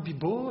own, I'd be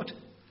bored.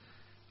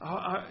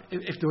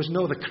 If there was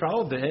no other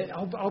crowd there,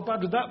 how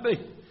bad would that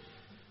be?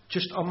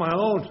 Just on my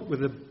own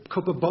with a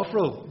cup of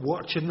Bovril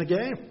watching the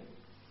game.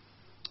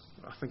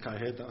 I think I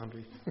heard that,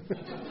 Andy.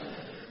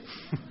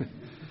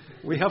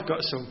 We have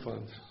got some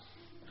fun.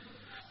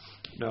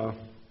 No.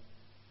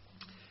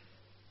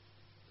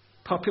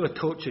 Popular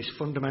culture is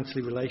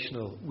fundamentally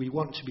relational. We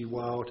want to be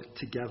wowed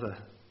together.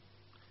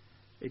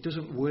 It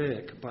doesn't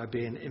work by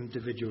being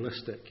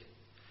individualistic.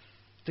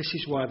 This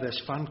is why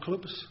there's fan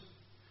clubs.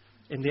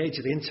 In the age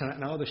of the internet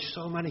now, there's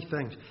so many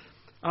things.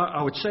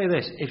 I would say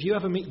this. If you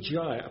ever meet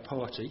Jai at a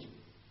party,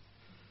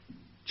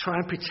 try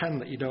and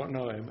pretend that you don't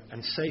know him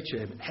and say to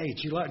him, hey,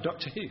 do you like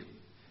Doctor Who?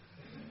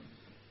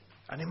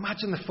 And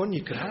imagine the fun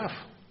you could have.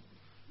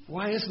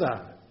 Why is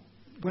that?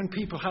 When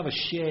people have a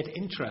shared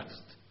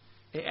interest,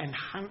 it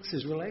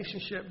enhances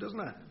relationship,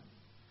 doesn't it?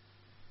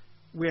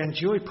 We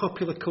enjoy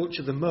popular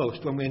culture the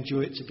most when we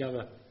enjoy it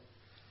together.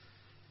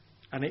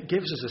 And it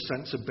gives us a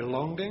sense of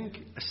belonging,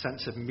 a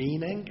sense of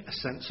meaning, a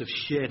sense of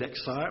shared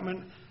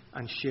excitement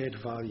and shared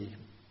value.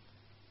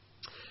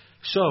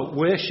 So,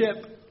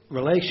 worship,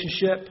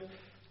 relationship,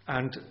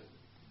 and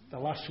the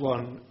last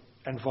one,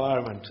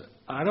 environment.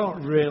 I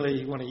don't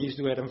really want to use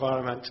the word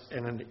environment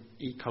in an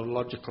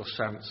ecological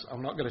sense.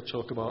 I'm not going to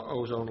talk about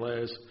ozone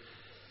layers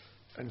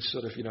and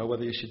sort of,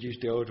 whether you should use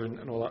deodorant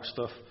and all that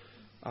stuff.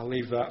 I'll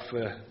leave that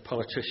for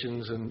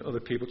politicians and other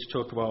people to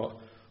talk about.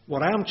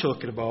 What I'm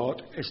talking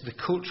about is the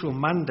cultural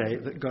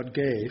mandate that God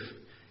gave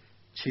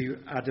to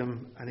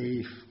Adam and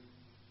Eve.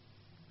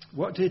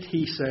 What did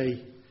he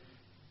say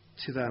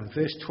to them?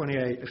 Verse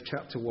 28 of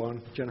chapter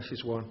 1,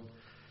 Genesis 1.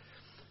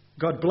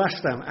 God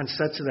blessed them and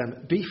said to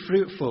them, "Be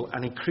fruitful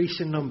and increase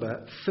in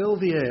number, fill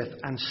the earth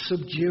and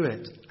subdue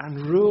it,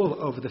 and rule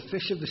over the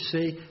fish of the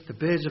sea, the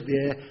birds of the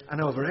air,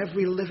 and over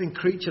every living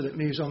creature that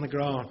moves on the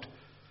ground."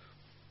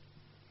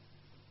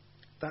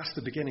 That's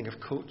the beginning of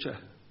culture.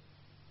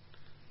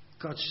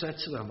 God said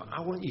to them,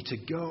 "I want you to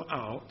go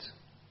out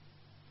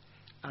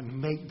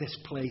and make this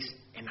place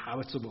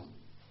inhabitable.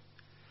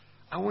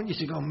 I want you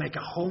to go and make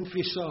a home for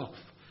yourself.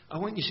 I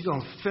want you to go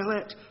and fill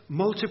it,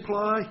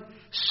 multiply,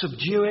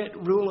 subdue it,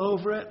 rule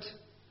over it."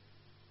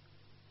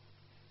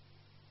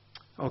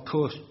 Of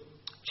course,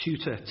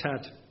 tutor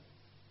Ted,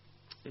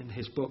 in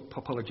his book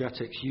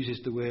Popologetics,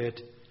 uses the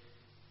word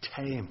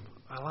tame.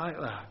 I like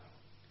that.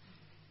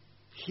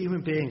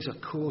 Human beings are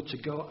called to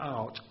go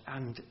out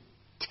and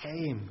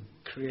tame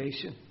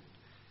creation,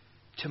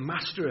 to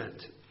master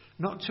it,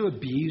 not to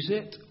abuse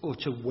it or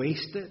to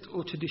waste it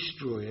or to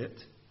destroy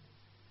it,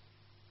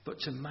 but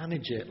to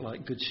manage it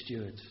like good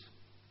stewards.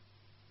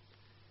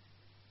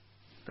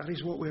 That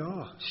is what we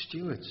are,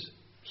 stewards.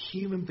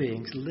 Human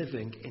beings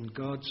living in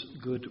God's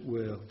good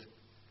world.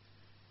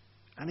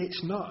 And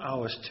it's not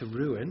ours to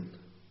ruin,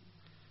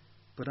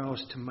 but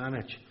ours to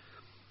manage.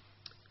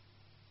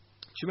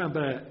 Do you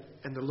remember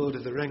in The Lord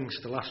of the Rings,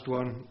 the last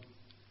one,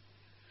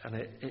 and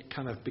it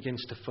kind of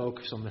begins to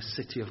focus on the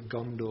city of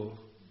Gondor.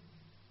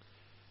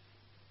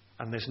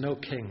 And there's no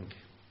king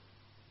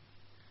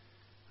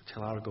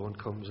until Aragorn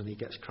comes and he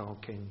gets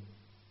crowned king.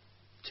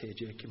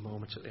 Tear-jerking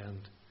moment at the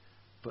end.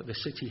 But the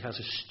city has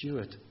a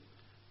steward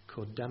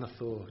called Denethor.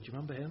 Do you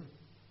remember him?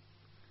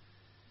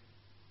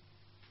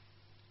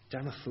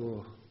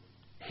 Denethor.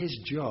 His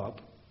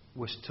job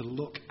was to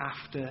look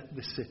after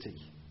the city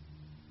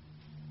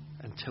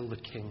until the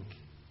king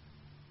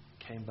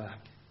came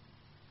back.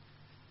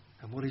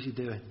 And what is he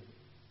doing?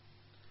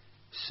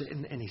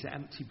 Sitting in his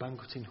empty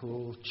banqueting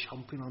hall,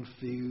 chomping on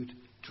food,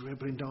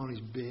 dribbling down his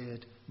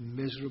beard,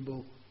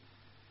 miserable.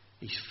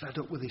 He's fed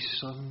up with his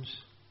sons.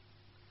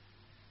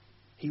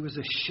 He was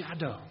a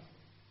shadow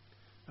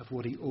of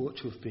what he ought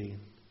to have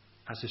been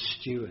as a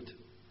steward,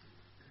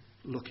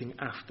 looking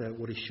after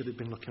what he should have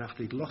been looking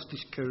after. He'd lost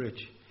his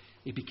courage.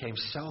 He became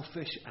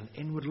selfish and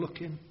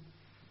inward-looking.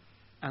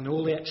 And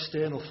all the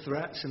external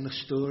threats in the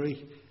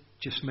story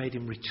just made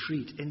him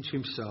retreat into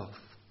himself.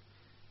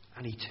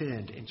 And he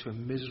turned into a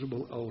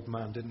miserable old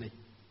man, didn't he?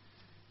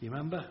 You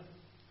remember?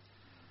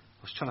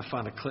 I was trying to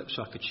find a clip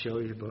so I could show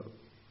you, but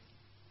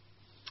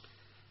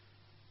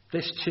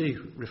this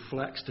too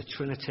reflects the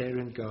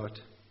Trinitarian God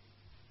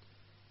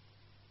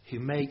who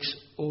makes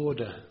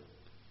order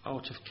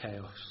out of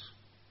chaos.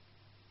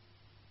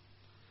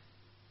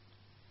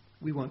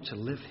 We want to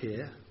live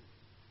here.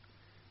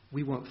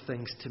 We want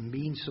things to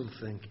mean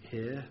something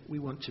here. We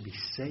want to be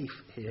safe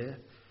here,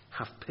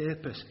 have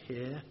purpose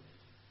here.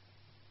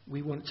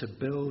 We want to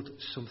build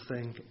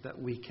something that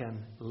we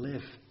can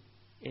live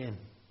in.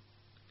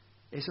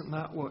 Isn't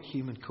that what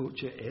human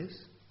culture is?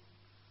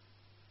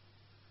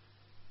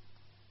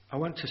 I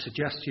want to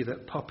suggest to you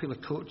that popular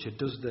culture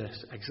does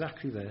this,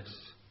 exactly this,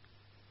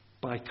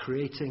 by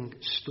creating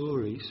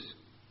stories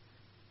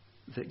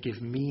that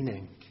give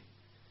meaning,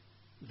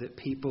 that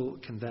people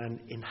can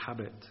then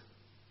inhabit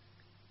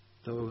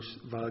those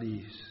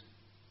values.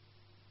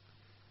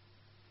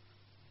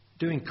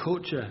 Doing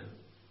culture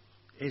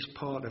is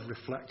part of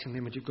reflecting the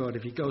image of God.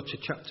 If you go to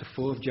chapter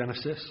 4 of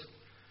Genesis,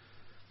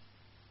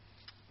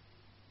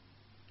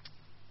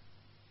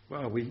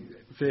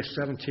 verse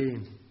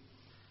 17,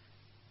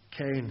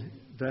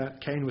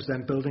 Cain was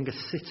then building a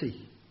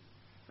city,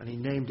 and he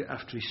named it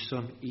after his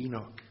son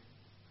Enoch.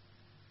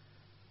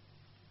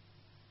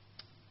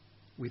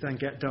 We then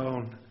get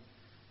down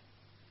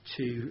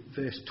to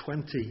verse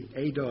 20.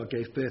 Adar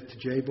gave birth to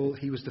Jabal.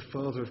 He was the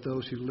father of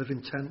those who live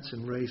in tents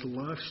and raise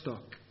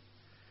livestock.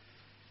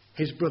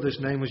 His brother's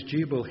name was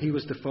Jubal. He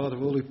was the father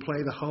of all who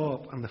play the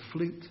harp and the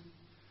flute.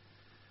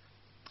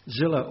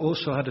 Zillah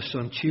also had a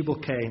son,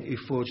 Tubal-Cain, who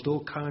forged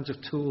all kinds of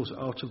tools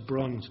out of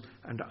bronze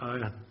and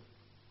iron.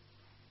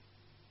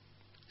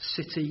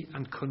 City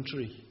and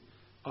country,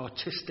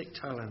 artistic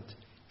talent,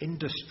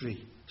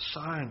 industry,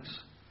 science,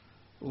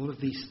 all of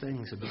these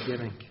things are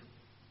beginning.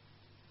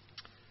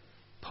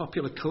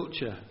 Popular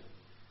culture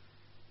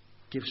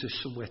gives us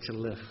somewhere to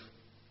live.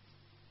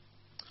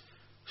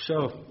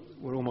 So,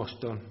 we're almost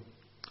done.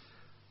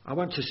 I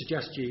want to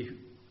suggest to you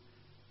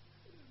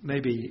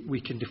maybe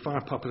we can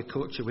define popular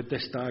culture with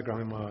this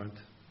diagram in mind.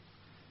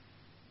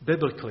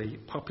 Biblically,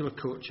 popular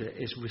culture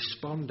is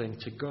responding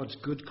to God's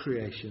good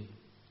creation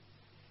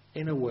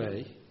in a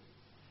way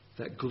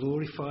that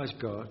glorifies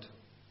God,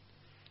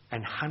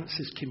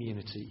 enhances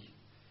community,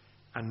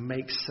 and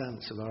makes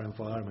sense of our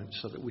environment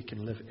so that we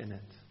can live in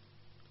it.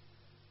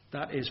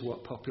 That is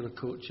what popular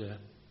culture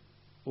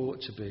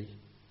ought to be,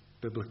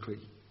 biblically.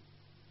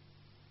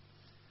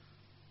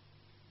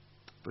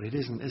 But it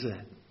isn't, is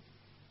it?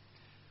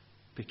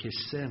 Because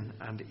sin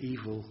and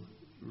evil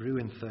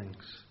ruin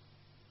things.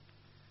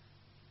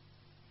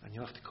 And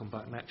you'll have to come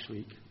back next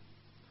week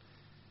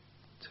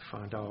to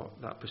find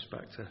out that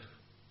perspective.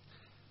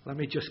 Let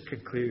me just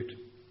conclude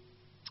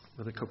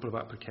with a couple of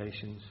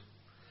applications.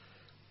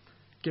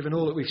 Given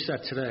all that we've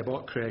said today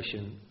about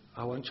creation,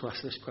 I want to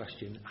ask this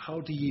question.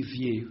 How do you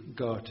view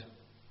God?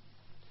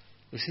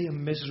 Is he a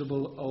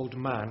miserable old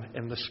man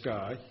in the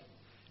sky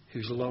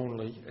who's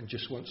lonely and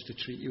just wants to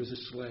treat you as a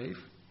slave?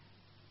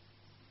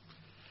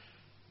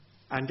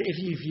 And if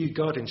you view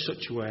God in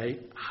such a way,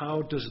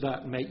 how does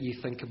that make you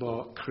think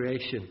about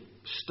creation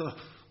stuff?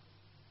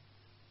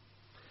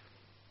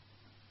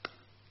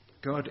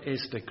 God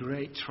is the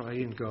great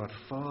triune God,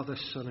 Father,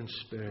 Son and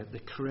Spirit, the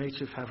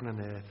creator of heaven and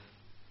earth.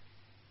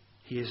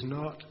 He is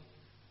not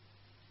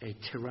a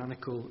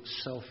tyrannical,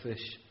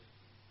 selfish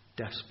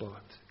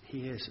despot.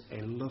 He is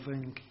a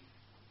loving,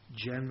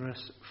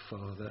 generous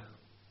Father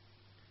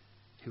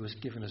who has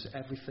given us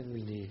everything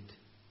we need.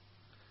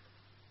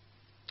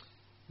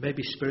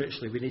 Maybe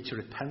spiritually we need to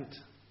repent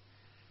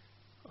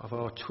of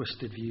our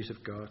twisted views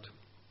of God.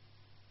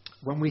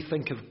 When we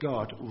think of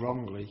God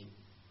wrongly,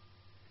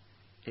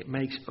 it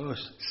makes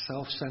us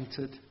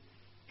self-centered,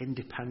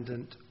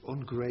 independent,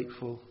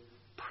 ungrateful,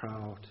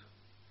 proud.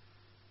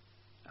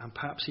 And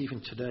perhaps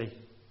even today,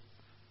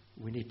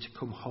 we need to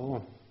come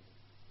home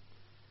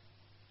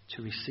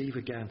to receive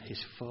again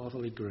his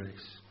fatherly grace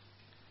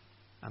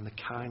and the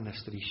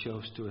kindness that he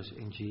shows to us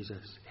in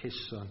Jesus,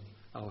 his Son,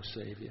 our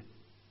Saviour.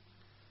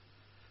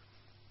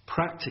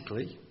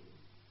 Practically,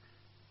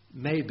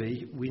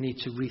 maybe we need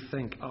to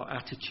rethink our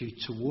attitude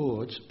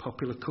towards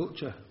popular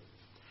culture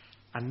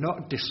and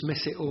not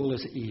dismiss it all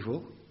as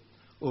evil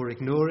or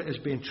ignore it as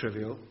being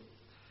trivial,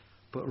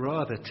 but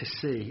rather to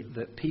see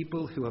that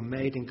people who are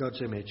made in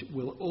God's image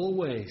will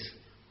always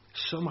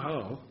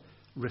somehow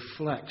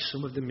reflect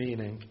some of the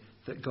meaning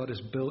that God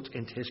has built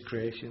into his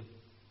creation.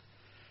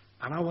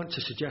 And I want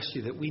to suggest to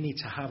you that we need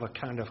to have a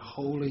kind of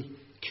holy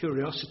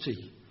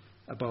curiosity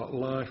about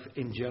life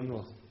in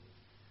general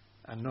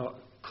and not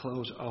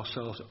close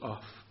ourselves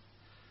off.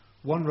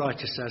 One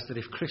writer says that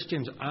if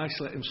Christians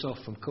isolate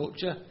themselves from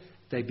culture,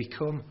 they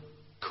become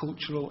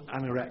cultural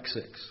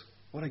anorexics.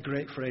 What a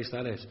great phrase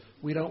that is.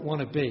 We don't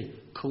want to be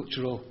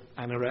cultural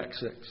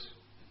anorexics.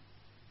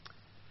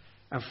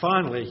 And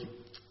finally,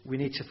 we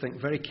need to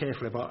think very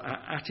carefully about our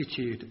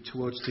attitude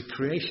towards the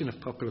creation of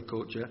popular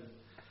culture.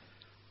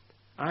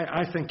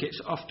 I think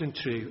it's often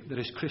true that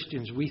as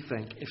Christians we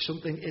think if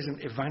something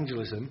isn't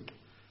evangelism,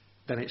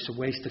 then it's a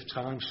waste of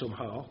time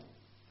somehow.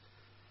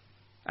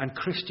 And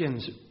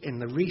Christians in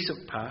the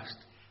recent past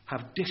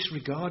have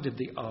disregarded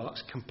the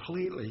arts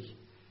completely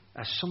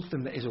as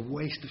something that is a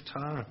waste of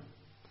time.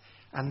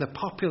 And the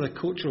popular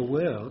cultural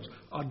world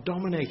are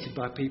dominated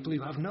by people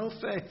who have no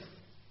faith.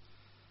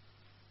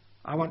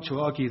 I want to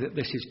argue that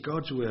this is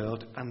God's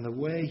world, and the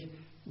way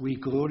we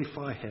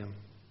glorify him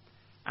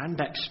and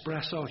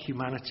express our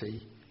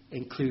humanity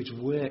includes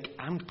work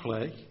and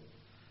play.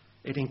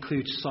 It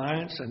includes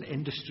science and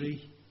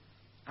industry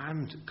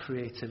and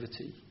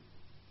creativity.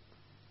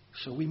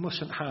 So we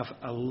mustn't have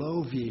a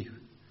low view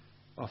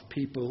of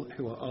people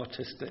who are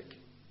artistic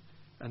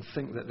and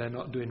think that they're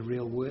not doing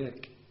real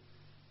work,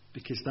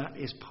 because that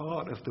is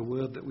part of the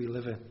world that we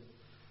live in.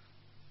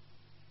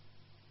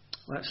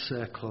 Let's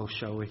close,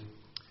 shall we,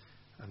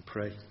 and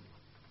pray.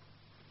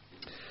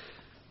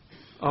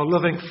 Our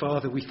loving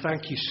Father, we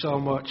thank you so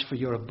much for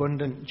your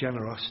abundant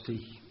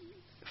generosity,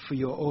 for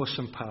your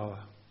awesome power,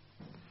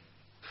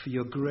 for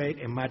your great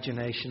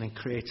imagination and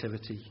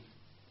creativity.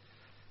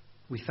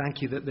 We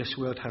thank you that this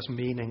world has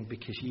meaning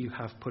because you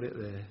have put it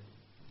there.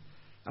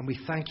 And we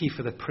thank you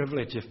for the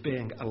privilege of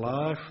being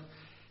alive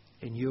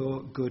in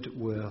your good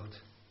world.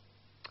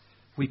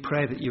 We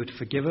pray that you would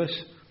forgive us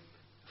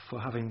for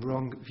having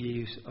wrong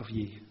views of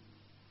you.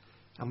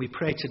 And we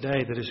pray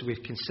today that as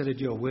we've considered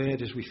your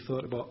word, as we've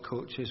thought about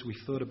cultures, we've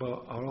thought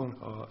about our own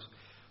hearts,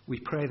 we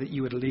pray that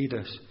you would lead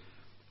us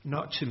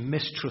not to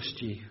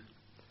mistrust you,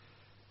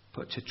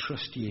 but to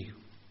trust you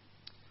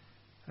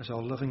as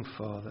our loving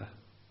Father.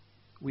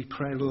 We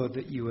pray, Lord,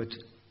 that you would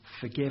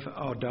forgive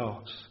our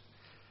doubts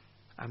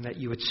and that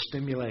you would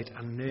stimulate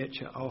and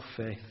nurture our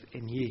faith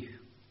in you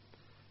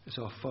as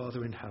our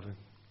Father in heaven.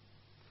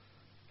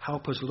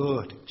 Help us,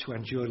 Lord, to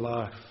enjoy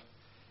life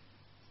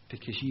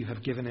because you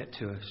have given it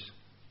to us.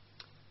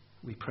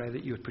 We pray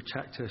that you would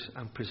protect us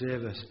and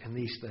preserve us in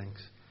these things.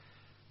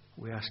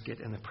 We ask it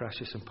in the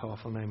precious and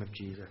powerful name of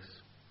Jesus.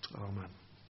 Amen.